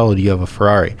the hell do you have a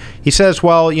Ferrari? He says,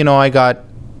 well, I got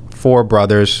 4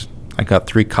 brothers, I got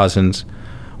 3 cousins.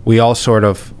 We all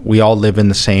live in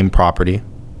the same property.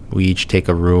 We each take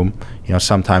a room.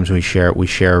 Sometimes we share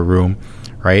a room,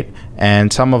 right?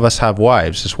 And some of us have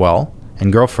wives as well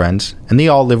and girlfriends, and they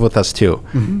all live with us too,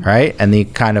 right? And they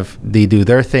do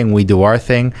their thing, we do our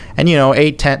thing. And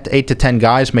 8 to 10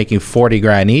 guys making 40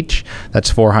 grand each. That's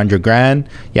 400 grand.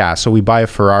 Yeah, so we buy a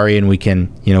Ferrari, and we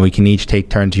can each take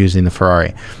turns using the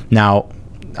Ferrari. Now,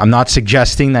 I'm not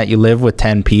suggesting that you live with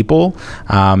 10 people.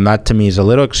 That to me is a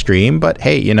little extreme, but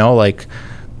hey,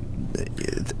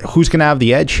 who's going to have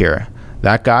the edge here?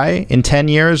 That guy in 10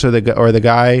 years, or the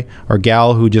guy or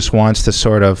gal who just wants to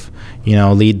sort of,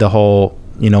 lead the whole,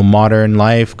 modern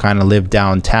life, kind of live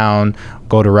downtown,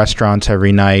 go to restaurants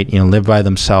every night, live by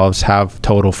themselves, have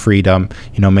total freedom.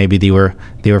 Maybe they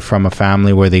were from a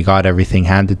family where they got everything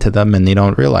handed to them and they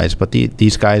don't realize. But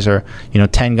these guys are,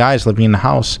 10 guys living in a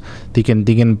house. They can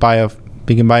buy a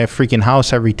freaking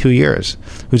house every 2 years.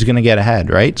 Who's going to get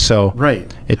ahead, right? So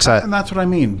and that's what I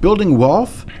mean. Building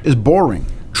wealth is boring.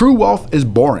 True wealth is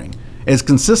boring. It's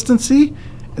consistency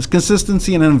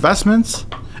in investments,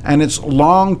 and it's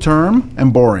long term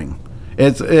and boring.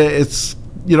 It's it's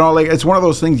one of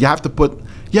those things you have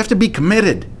to be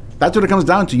committed. That's what it comes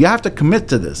down to. You have to commit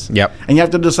to this. And you have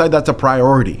to decide that's a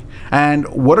priority. And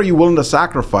what are you willing to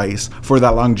sacrifice for that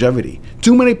longevity?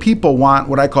 Too many people want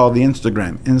what I call the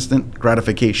instant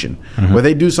gratification, where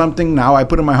they do something. Now I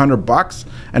put in my $100,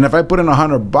 and if I put in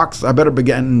 $100, I better be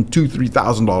getting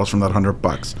 $2,000-$3,000 from that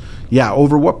 $100. Yeah,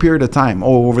 over what period of time?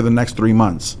 Oh, over the next 3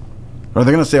 months. Or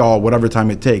they're going to say, oh, whatever time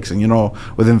it takes. And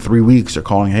within 3 weeks, they're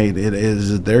calling, hey,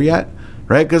 is it there yet?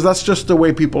 Right? Because that's just the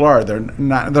way people are. They're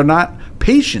not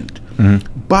patient.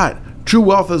 But true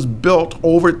wealth is built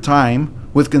over time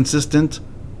with consistent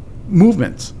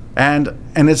movements, and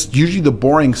it's usually the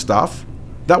boring stuff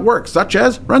that works, such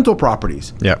as rental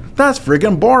properties. That's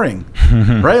friggin' boring,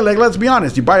 right? Like, let's be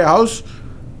honest. You buy a house,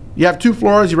 you have 2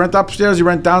 floors, you rent upstairs, you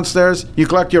rent downstairs, you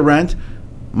collect your rent.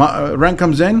 Rent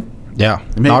comes in.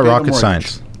 Not rocket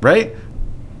science, right?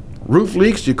 Roof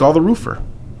leaks, you call the roofer.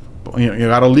 You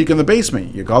got a leak in the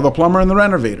basement, you call the plumber and the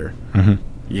renovator.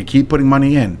 You keep putting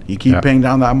money in. You keep paying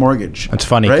down that mortgage. It's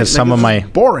funny because some of my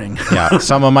boring.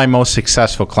 some of my most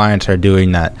successful clients are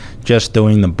doing that, just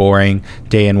doing the boring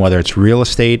day in, whether it's real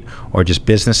estate or just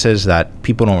businesses that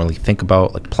people don't really think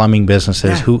about, like plumbing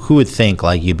businesses. Yeah. Who would think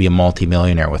like you'd be a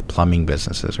multimillionaire with plumbing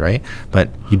businesses, right? But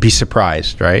you'd be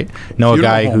surprised, right? Know a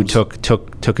guy who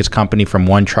took his company from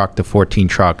 1 truck to 14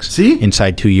 trucks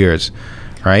inside 2 years.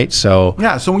 Right, so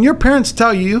so when your parents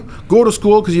tell you go to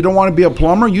school because you don't want to be a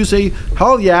plumber, you say,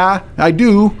 "Hell yeah, I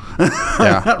do,"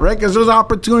 right? Because there's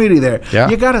opportunity there. Yeah.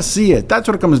 You got to see it. That's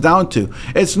what it comes down to.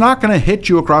 It's not going to hit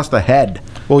you across the head.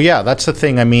 Well, yeah, that's the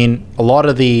thing. I mean, a lot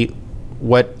of I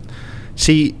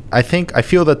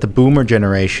feel that the boomer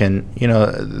generation,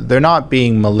 they're not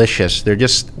being malicious. They're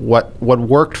just what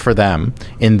worked for them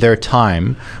in their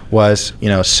time was,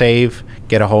 save,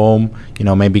 get a home,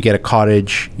 maybe get a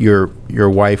cottage. Your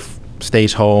wife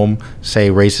stays home, say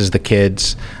raises the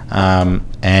kids,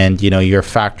 and your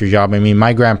factory job. I mean,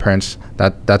 my grandparents,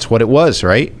 that's what it was,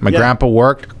 right? My grandpa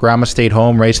worked, grandma stayed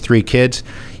home, raised 3 kids.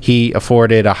 He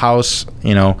afforded a house,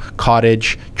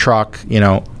 cottage, truck,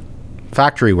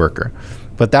 factory worker.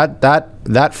 But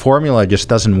that formula just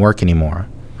doesn't work anymore,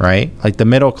 right? Like the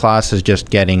middle class is just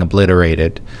getting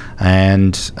obliterated,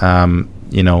 and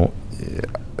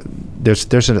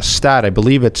there's a stat, I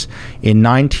believe it's in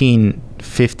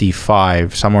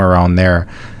 1955, somewhere around there.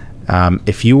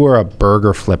 If you were a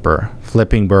burger flipper,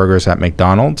 flipping burgers at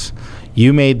McDonald's,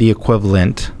 you made the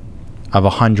equivalent of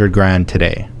 $100,000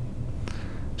 today.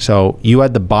 So you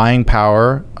had the buying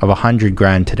power of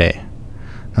 $100,000 today.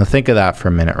 Now think of that for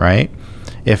a minute, right?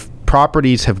 If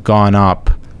properties have gone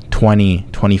up 20,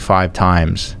 25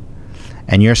 times,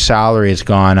 and your salary has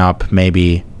gone up,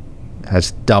 maybe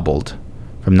has doubled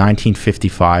from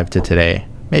 1955 to today,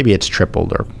 maybe it's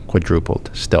tripled or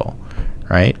quadrupled still,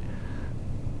 right?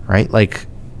 Right? Like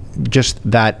just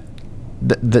that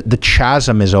the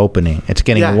chasm is opening. It's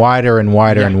getting wider and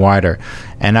wider and wider.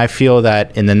 And I feel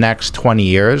that in the next 20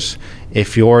 years,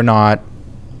 if you're not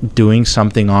doing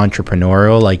something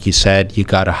entrepreneurial, like you said, you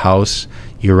got a house,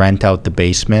 you rent out the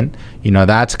basement,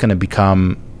 that's going to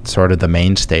become sort of the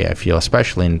mainstay, I feel,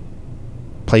 especially in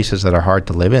places that are hard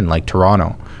to live in, like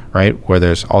Toronto, right, where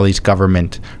there's all these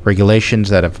government regulations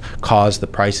that have caused the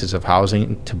prices of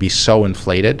housing to be so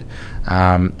inflated,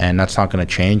 and that's not going to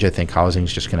change. I think housing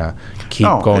is just going to keep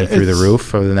going through the roof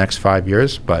for the next 5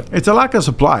 years. But it's a lack of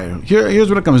supply. Here's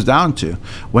what it comes down to: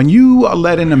 when you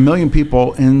let in 1 million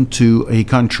people into a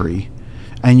country,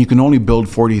 and you can only build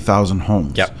 40,000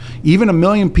 homes, even 1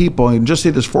 million people, and just say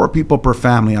there's 4 people per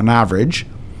family on average,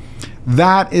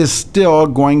 that is still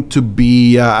going to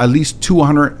be at least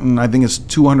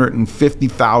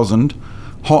 250,000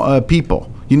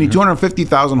 people. You need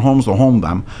 250,000 homes to home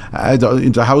them,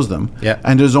 to house them,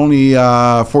 and there's only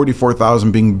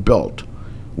 44,000 being built.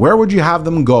 Where would you have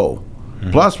them go?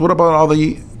 Plus, what about all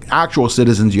the actual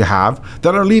citizens you have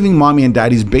that are leaving mommy and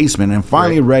daddy's basement and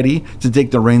finally ready to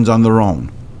take the reins on their own?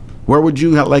 Where would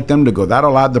you like them to go?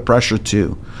 That'll add the pressure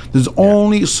too. There's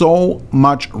only so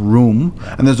much room,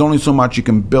 and there's only so much you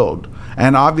can build.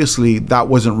 And obviously, that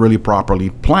wasn't really properly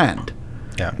planned.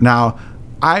 Now,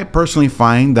 I personally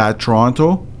find that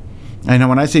Toronto, and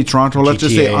when I say Toronto, let's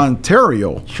just say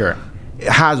Ontario,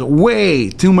 has way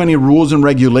too many rules and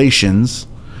regulations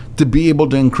to be able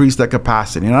to increase that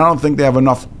capacity. And I don't think they have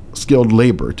enough skilled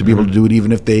labor to be able to do it,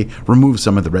 even if they remove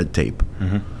some of the red tape.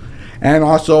 And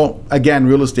also, again,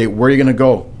 real estate, where are you going to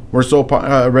go? We're so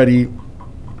already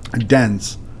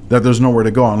dense that there's nowhere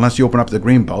to go unless you open up the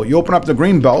green belt. You open up the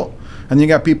green belt, and you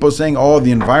got people saying, "Oh,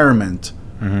 the environment,"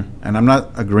 and I'm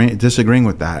not disagreeing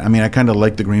with that. I mean, I kind of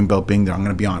like the green belt being there. I'm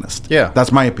going to be honest.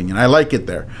 That's my opinion. I like it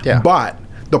there. But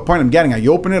the point I'm getting at,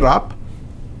 you open it up,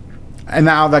 and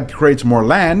now that creates more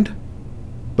land,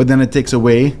 but then it takes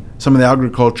away some of the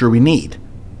agriculture we need.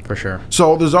 For sure.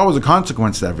 So there's always a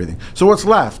consequence to everything. So what's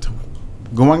left?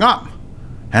 Going up.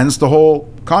 Hence the whole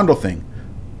condo thing.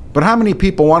 But how many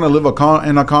people want to live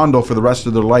in a condo for the rest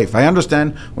of their life? I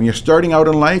understand when you're starting out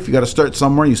in life, you got to start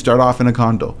somewhere. You start off in a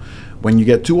condo. When you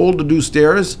get too old to do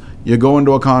stairs, you go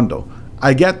into a condo.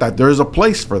 I get that. There is a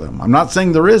place for them. I'm not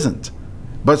saying there isn't.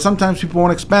 But sometimes people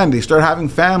want to expand. They start having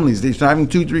families. They start having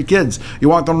 2, 3 kids. You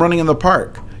want them running in the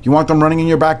park. You want them running in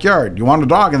your backyard. You want a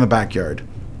dog in the backyard.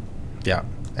 Yeah.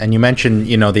 And you mentioned,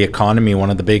 the economy. One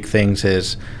of the big things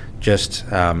is just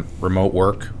remote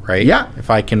work, right? Yeah. If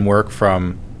I can work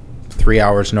from 3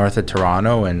 hours north of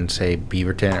Toronto and say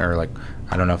Beaverton, or like,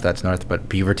 I don't know if that's north, but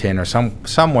Beaverton or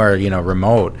somewhere,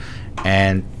 remote,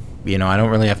 and, I don't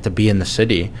really have to be in the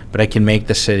city, but I can make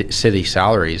the city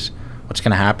salaries. What's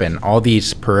going to happen? All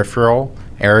these peripheral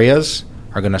areas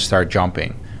are going to start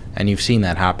jumping. and you've seen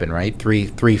that happen, right?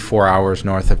 4 hours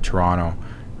north of Toronto,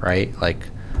 right? Like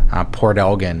Port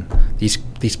Elgin, these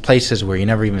places where you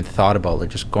never even thought about, like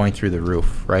just going through the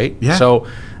roof, right? Yeah. So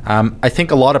I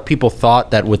think a lot of people thought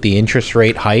that with the interest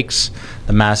rate hikes,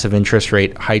 the massive interest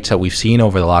rate hikes that we've seen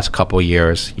over the last couple of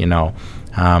years,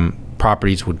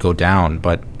 properties would go down,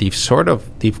 but they've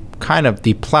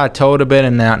plateaued a bit,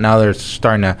 and now they're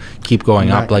starting to keep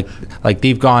going up. Like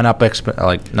they've gone up not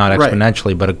exponentially,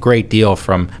 right, but a great deal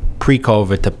from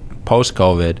pre-COVID to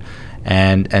post-COVID,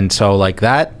 and so like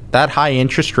that high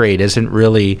interest rate isn't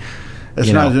really.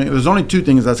 There's only two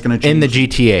things that's going to change in the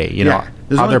GTA.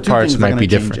 Other parts might be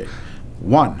different.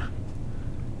 One,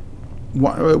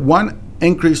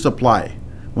 increased supply.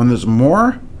 When there's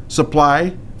more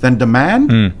supply than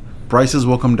demand, prices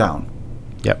will come down.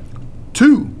 Yep.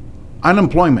 Two,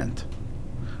 unemployment,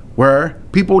 where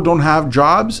people don't have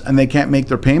jobs and they can't make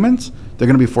their payments, they're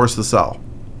going to be forced to sell.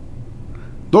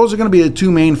 Those are going to be the two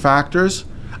main factors,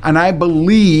 and I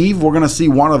believe we're going to see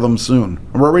one of them soon.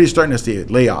 We're already starting to see it,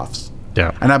 layoffs.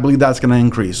 Yeah. And I believe that's going to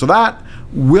increase. So that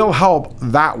will help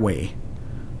that way.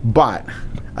 But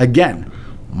again,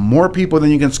 more people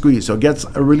than you can squeeze. So it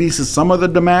releases some of the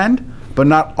demand, but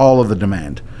not all of the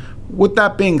demand. With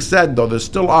that being said, though, there's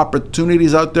still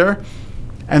opportunities out there,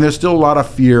 and there's still a lot of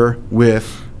fear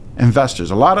with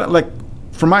investors. A lot of, like,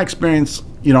 from my experience,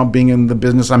 being in the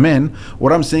business I'm in,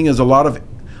 what I'm seeing is a lot of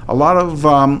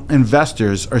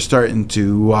investors are starting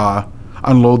to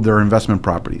unload their investment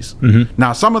properties. Mm-hmm.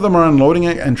 Now, some of them are unloading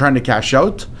it and trying to cash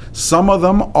out. Some of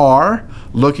them are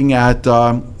looking at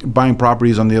buying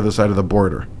properties on the other side of the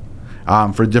border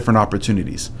for different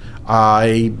opportunities.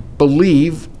 I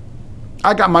believe,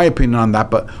 I got my opinion on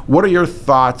that, but what are your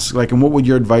thoughts, and what would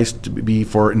your advice be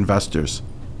for investors?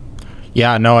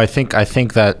 Yeah, no, I think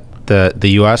that the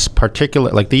U.S.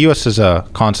 particular, the U.S. is a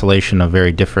constellation of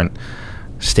very different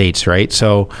states, right?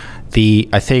 So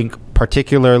I think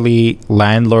particularly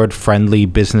landlord-friendly,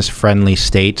 business-friendly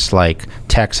states like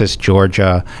Texas,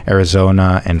 Georgia,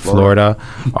 Arizona, and Florida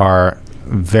are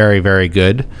very, very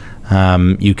good.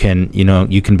 You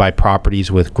can buy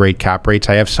properties with great cap rates.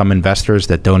 I have some investors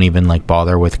that don't even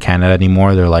bother with Canada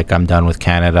anymore. They're like, I'm done with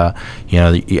Canada.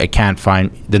 I can't find,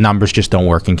 the numbers just don't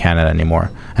work in Canada anymore.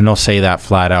 And they'll say that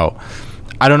flat out.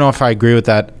 I don't know if I agree with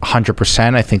that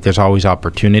 100%. I think there's always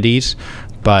opportunities,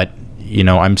 but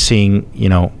I'm seeing,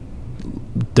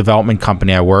 development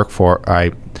company I work for,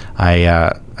 I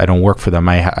don't work for them.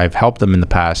 I've helped them in the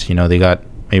past. They got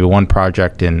maybe one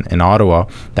project in Ottawa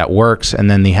that works, and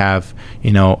then they have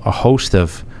a host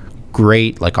of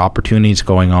great opportunities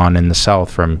going on in the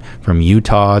south, from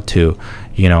Utah to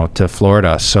to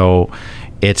Florida. So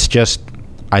it's just,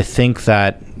 I think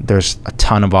that there's a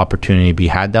ton of opportunity to be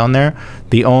had down there.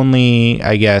 The only,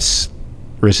 I guess,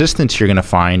 resistance you're going to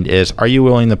find is, are you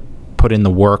willing to put in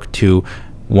the work to,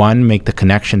 one, make the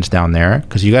connections down there,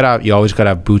 because you always got to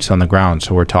have boots on the ground.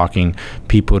 So we're talking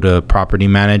people to property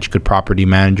manage, good property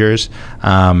managers,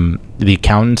 the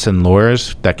accountants and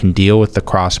lawyers that can deal with the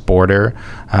cross-border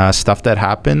stuff that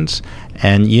happens.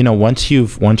 And once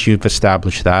you've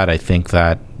established that, I think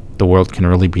that the world can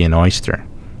really be an oyster.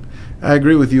 I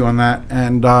agree with you on that.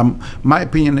 And my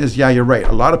opinion is, yeah, you're right.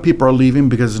 A lot of people are leaving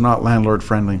because it's not landlord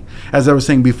friendly. As I was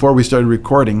saying before we started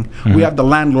recording, mm-hmm. we have the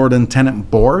landlord and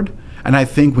tenant board. And I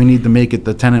think we need to make it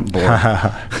the tenant board,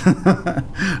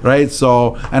 right?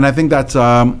 So, and I think that's,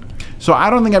 so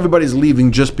I don't think everybody's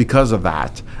leaving just because of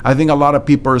that. I think a lot of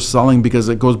people are selling because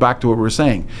it goes back to what we're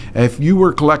saying. If you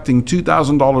were collecting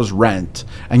 $2,000 rent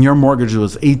and your mortgage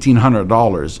was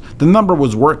 $1,800, the number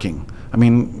was working. I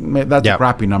mean, that's a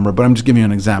crappy number, but I'm just giving you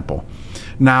an example.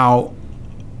 Now,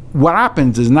 what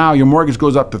happens is now your mortgage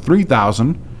goes up to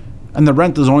 $3,000 and the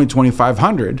rent is only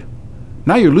 $2,500.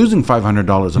 Now you're losing $500 a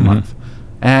mm-hmm. month.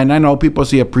 And I know people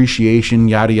see appreciation,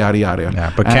 yada, yada, yada.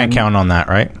 Yeah, but can't count on that,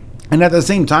 right? And at the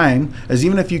same time, as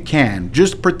even if you can,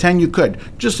 just pretend you could.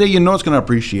 Just say it's going to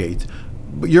appreciate.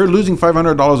 But you're losing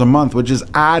 $500 a month, which is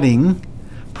adding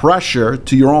pressure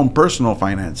to your own personal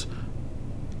finance.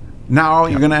 Now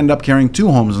you're going to end up carrying two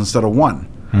homes instead of one.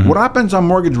 Mm-hmm. What happens on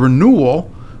mortgage renewal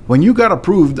when you got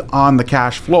approved on the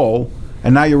cash flow,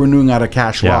 and now you're renewing at a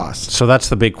cash loss? So that's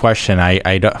the big question.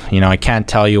 I can't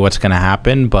tell you what's going to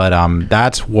happen, but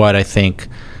that's what I think.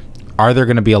 Are there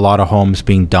going to be a lot of homes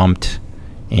being dumped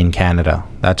in Canada?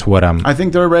 That's what I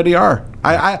think there already are.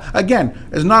 Again,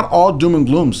 it's not all doom and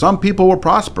gloom. Some people will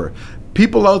prosper.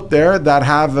 People out there that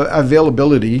have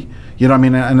availability, you know what I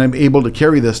mean, and I'm able to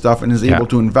carry this stuff and is able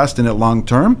to invest in it long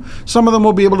term. Some of them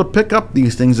will be able to pick up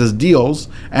these things as deals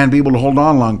and be able to hold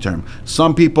on long term.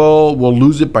 Some people will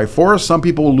lose it by force. Some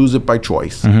people will lose it by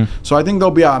choice. So I think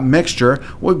there'll be a mixture.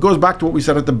 What goes back to what we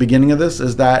said at the beginning of this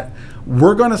is that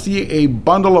we're going to see a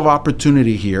bundle of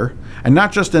opportunity here, and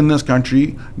not just in this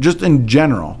country, just in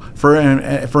general for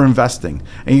investing.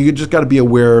 And you just got to be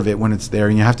aware of it when it's there,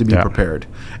 and you have to be prepared.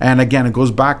 And again, it goes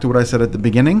back to what I said at the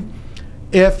beginning.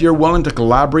 If you're willing to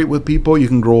collaborate with people, you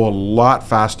can grow a lot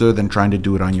faster than trying to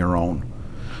do it on your own.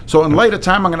 So in light of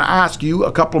time, I'm going to ask you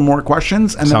a couple more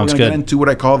questions, and then we're going to get into what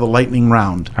I call the lightning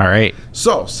round. All right.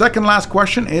 So second last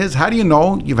question is, how do you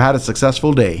know you've had a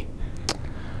successful day?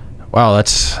 Wow,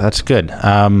 that's good.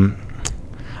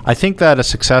 I think that a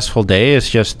successful day is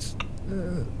just,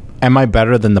 am I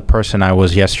better than the person I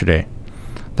was yesterday?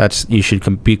 You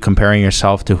should be comparing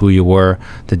yourself to who you were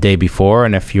the day before.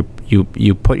 And if you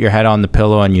put your head on the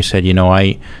pillow and you said,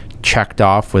 I checked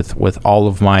off with all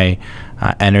of my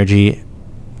energy,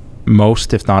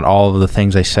 most if not all of the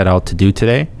things I set out to do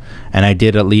today, and I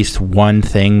did at least one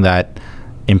thing that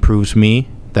improves me,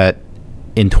 that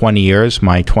in 20 years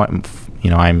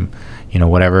I'm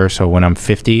whatever, so when I'm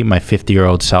 50, my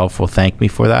 50-year-old self will thank me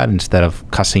for that instead of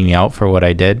cussing me out for what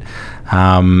I did.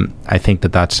 I think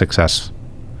that's success.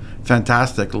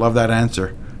 Fantastic. Love that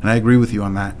answer. And I agree with you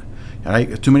on that.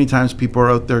 Too many times people are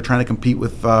out there trying to compete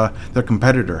with their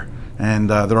competitor, and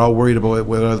they're all worried about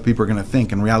what other people are going to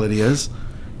think. And reality is,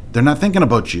 they're not thinking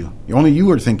about you. Only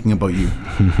you are thinking about you,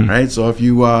 right? So if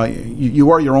you are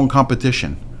your own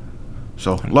competition.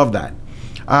 So love that.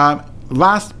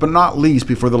 Last but not least,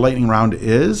 before the lightning round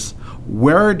is,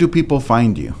 where do people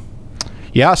find you?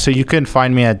 Yeah, so you can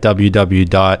find me at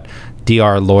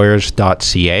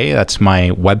www.drlawyers.ca. That's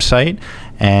my website.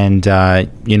 And,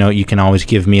 you can always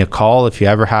give me a call if you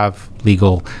ever have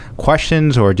legal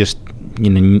questions or just,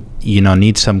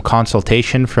 need some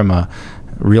consultation from a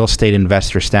real estate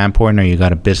investor standpoint, or you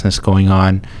got a business going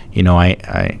on.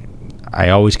 I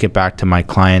always get back to my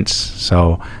clients,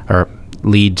 or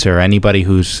leads, or anybody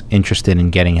who's interested in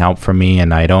getting help from me.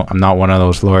 And I'm not one of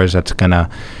those lawyers that's gonna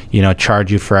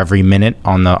charge you for every minute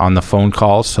on the phone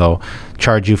call, so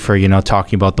charge you for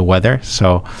talking about the weather.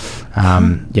 So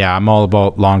I'm all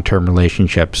about long-term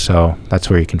relationships, so that's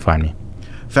where you can find me.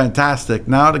 Fantastic.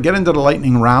 Now to get into the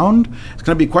lightning round, it's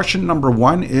going to be question number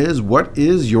 1 is, what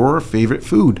is your favorite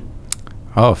food?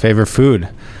 Oh, favorite food.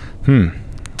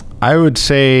 I would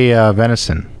say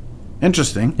venison.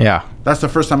 Interesting. Yeah. That's the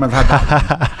first time I've had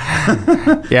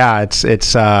that. Yeah,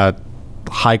 it's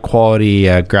high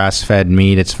quality grass-fed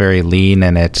meat. It's very lean,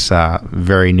 and it's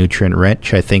very nutrient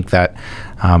rich. I think that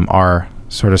our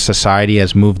sort of society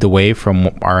has moved away from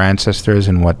our ancestors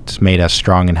and what's made us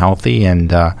strong and healthy,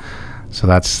 and so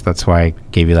that's why I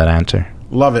gave you that answer.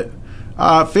 Love it.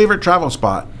 Favorite travel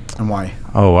spot and why?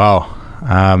 Oh, wow.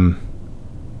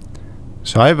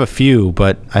 So I have a few,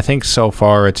 but I think so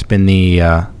far it's been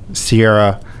the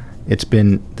Sierra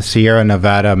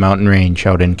Nevada mountain range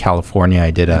out in California.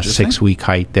 I did a 6-week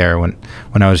hike there when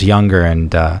I was younger,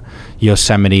 and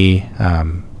Yosemite,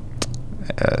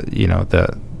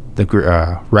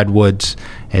 the redwoods.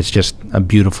 It's just a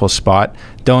beautiful spot.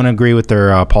 Don't agree with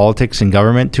their politics and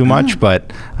government too much,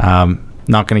 but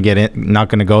not going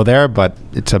to go there, but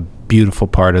it's a beautiful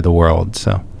part of the world.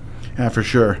 So yeah, for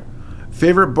sure.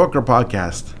 Favorite book or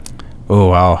podcast? Oh,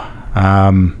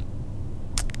 wow.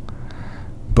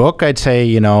 Book, I'd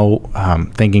say,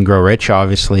 Think and Grow Rich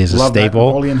obviously is a staple.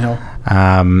 Napoleon Hill.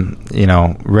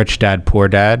 Rich Dad, Poor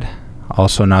Dad,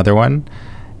 also another one.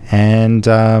 And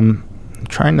I'm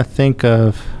trying to think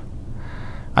of,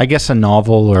 I guess a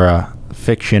novel or a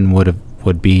fiction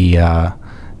would be the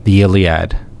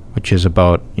Iliad, which is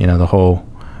about the whole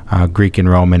Greek and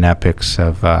Roman epics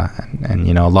of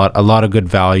and a lot of good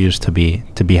values to be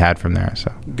had from there.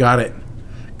 So got it.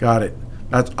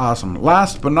 That's awesome.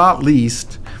 Last but not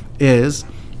least is,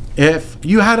 if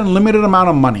you had an unlimited amount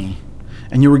of money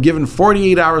and you were given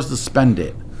 48 hours to spend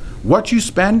it, what you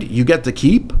spend, you get to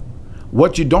keep.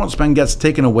 What you don't spend gets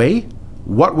taken away.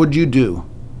 What would you do?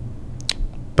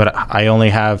 But I only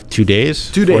have 2 days?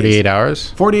 2 days. 48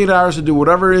 hours? 48 hours to do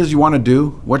whatever it is you want to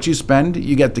do. What you spend,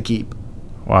 you get to keep.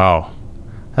 Wow.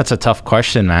 That's a tough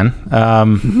question, man.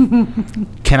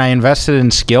 Can I invest it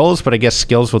in skills? But I guess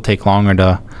skills will take longer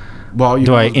to... Well,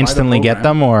 do I instantly get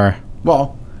them, or?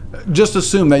 Well, just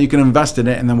assume that you can invest in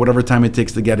it, and then whatever time it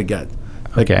takes to get.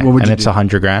 Like, okay, and it's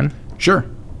 $100,000. Sure.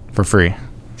 For free.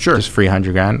 Sure. Just free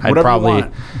 $100,000.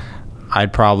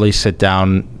 I'd probably sit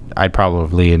down. I'd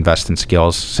probably invest in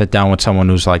skills. Sit down with someone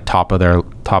who's like top of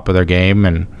their game,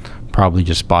 and probably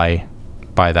just buy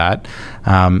by that.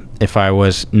 If I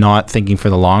was not thinking for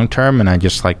the long term and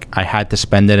I had to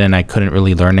spend it and I couldn't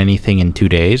really learn anything in 2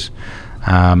 days,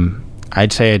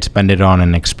 I'd say I'd spend it on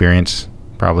an experience.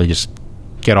 Probably just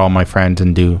get all my friends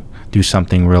and do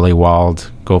something really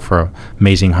wild, go for an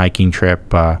amazing hiking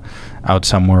trip out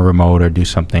somewhere remote, or do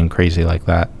something crazy like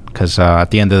that. Because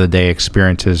at the end of the day,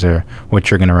 experiences are what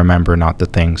you're going to remember, not the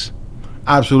things.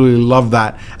 Absolutely love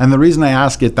that. And the reason I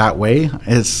ask it that way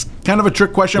is kind of a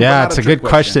trick question. Yeah, it's a good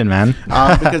question, man.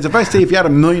 Because if I say, if you had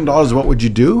 $1 million, what would you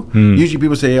do? Usually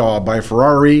people say, oh, I'll buy a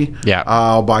Ferrari. Yeah.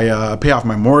 I'll pay off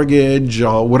my mortgage,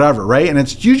 whatever, right? And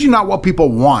it's usually not what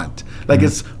people want. Like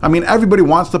everybody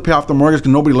wants to pay off the mortgage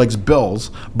because nobody likes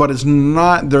bills, but it's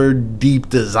not their deep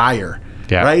desire.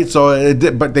 Yeah. Right. So,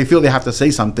 but they feel they have to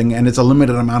say something, and it's a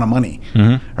limited amount of money.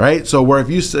 Right. So, where if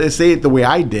you say it the way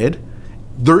I did,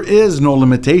 there is no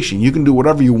limitation. You can do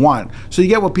whatever you want. So you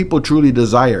get what people truly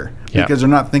desire because they're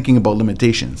not thinking about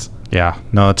limitations. Yeah.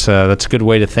 No, that's a good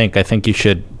way to think. I think you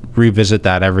should revisit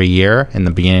that every year in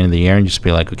the beginning of the year and just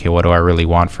be like, okay, what do I really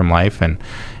want from life, and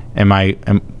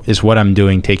is what I'm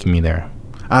doing taking me there?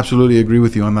 Absolutely agree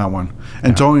with you on that one.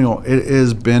 Antonio, it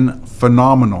has been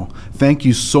phenomenal. Thank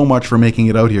you so much for making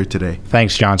it out here today.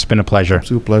 Thanks, John. It's been a pleasure.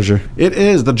 Absolute pleasure. It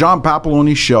is the John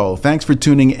Papaloni Show. Thanks for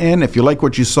tuning in. If you like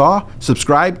what you saw,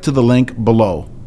 subscribe to the link below.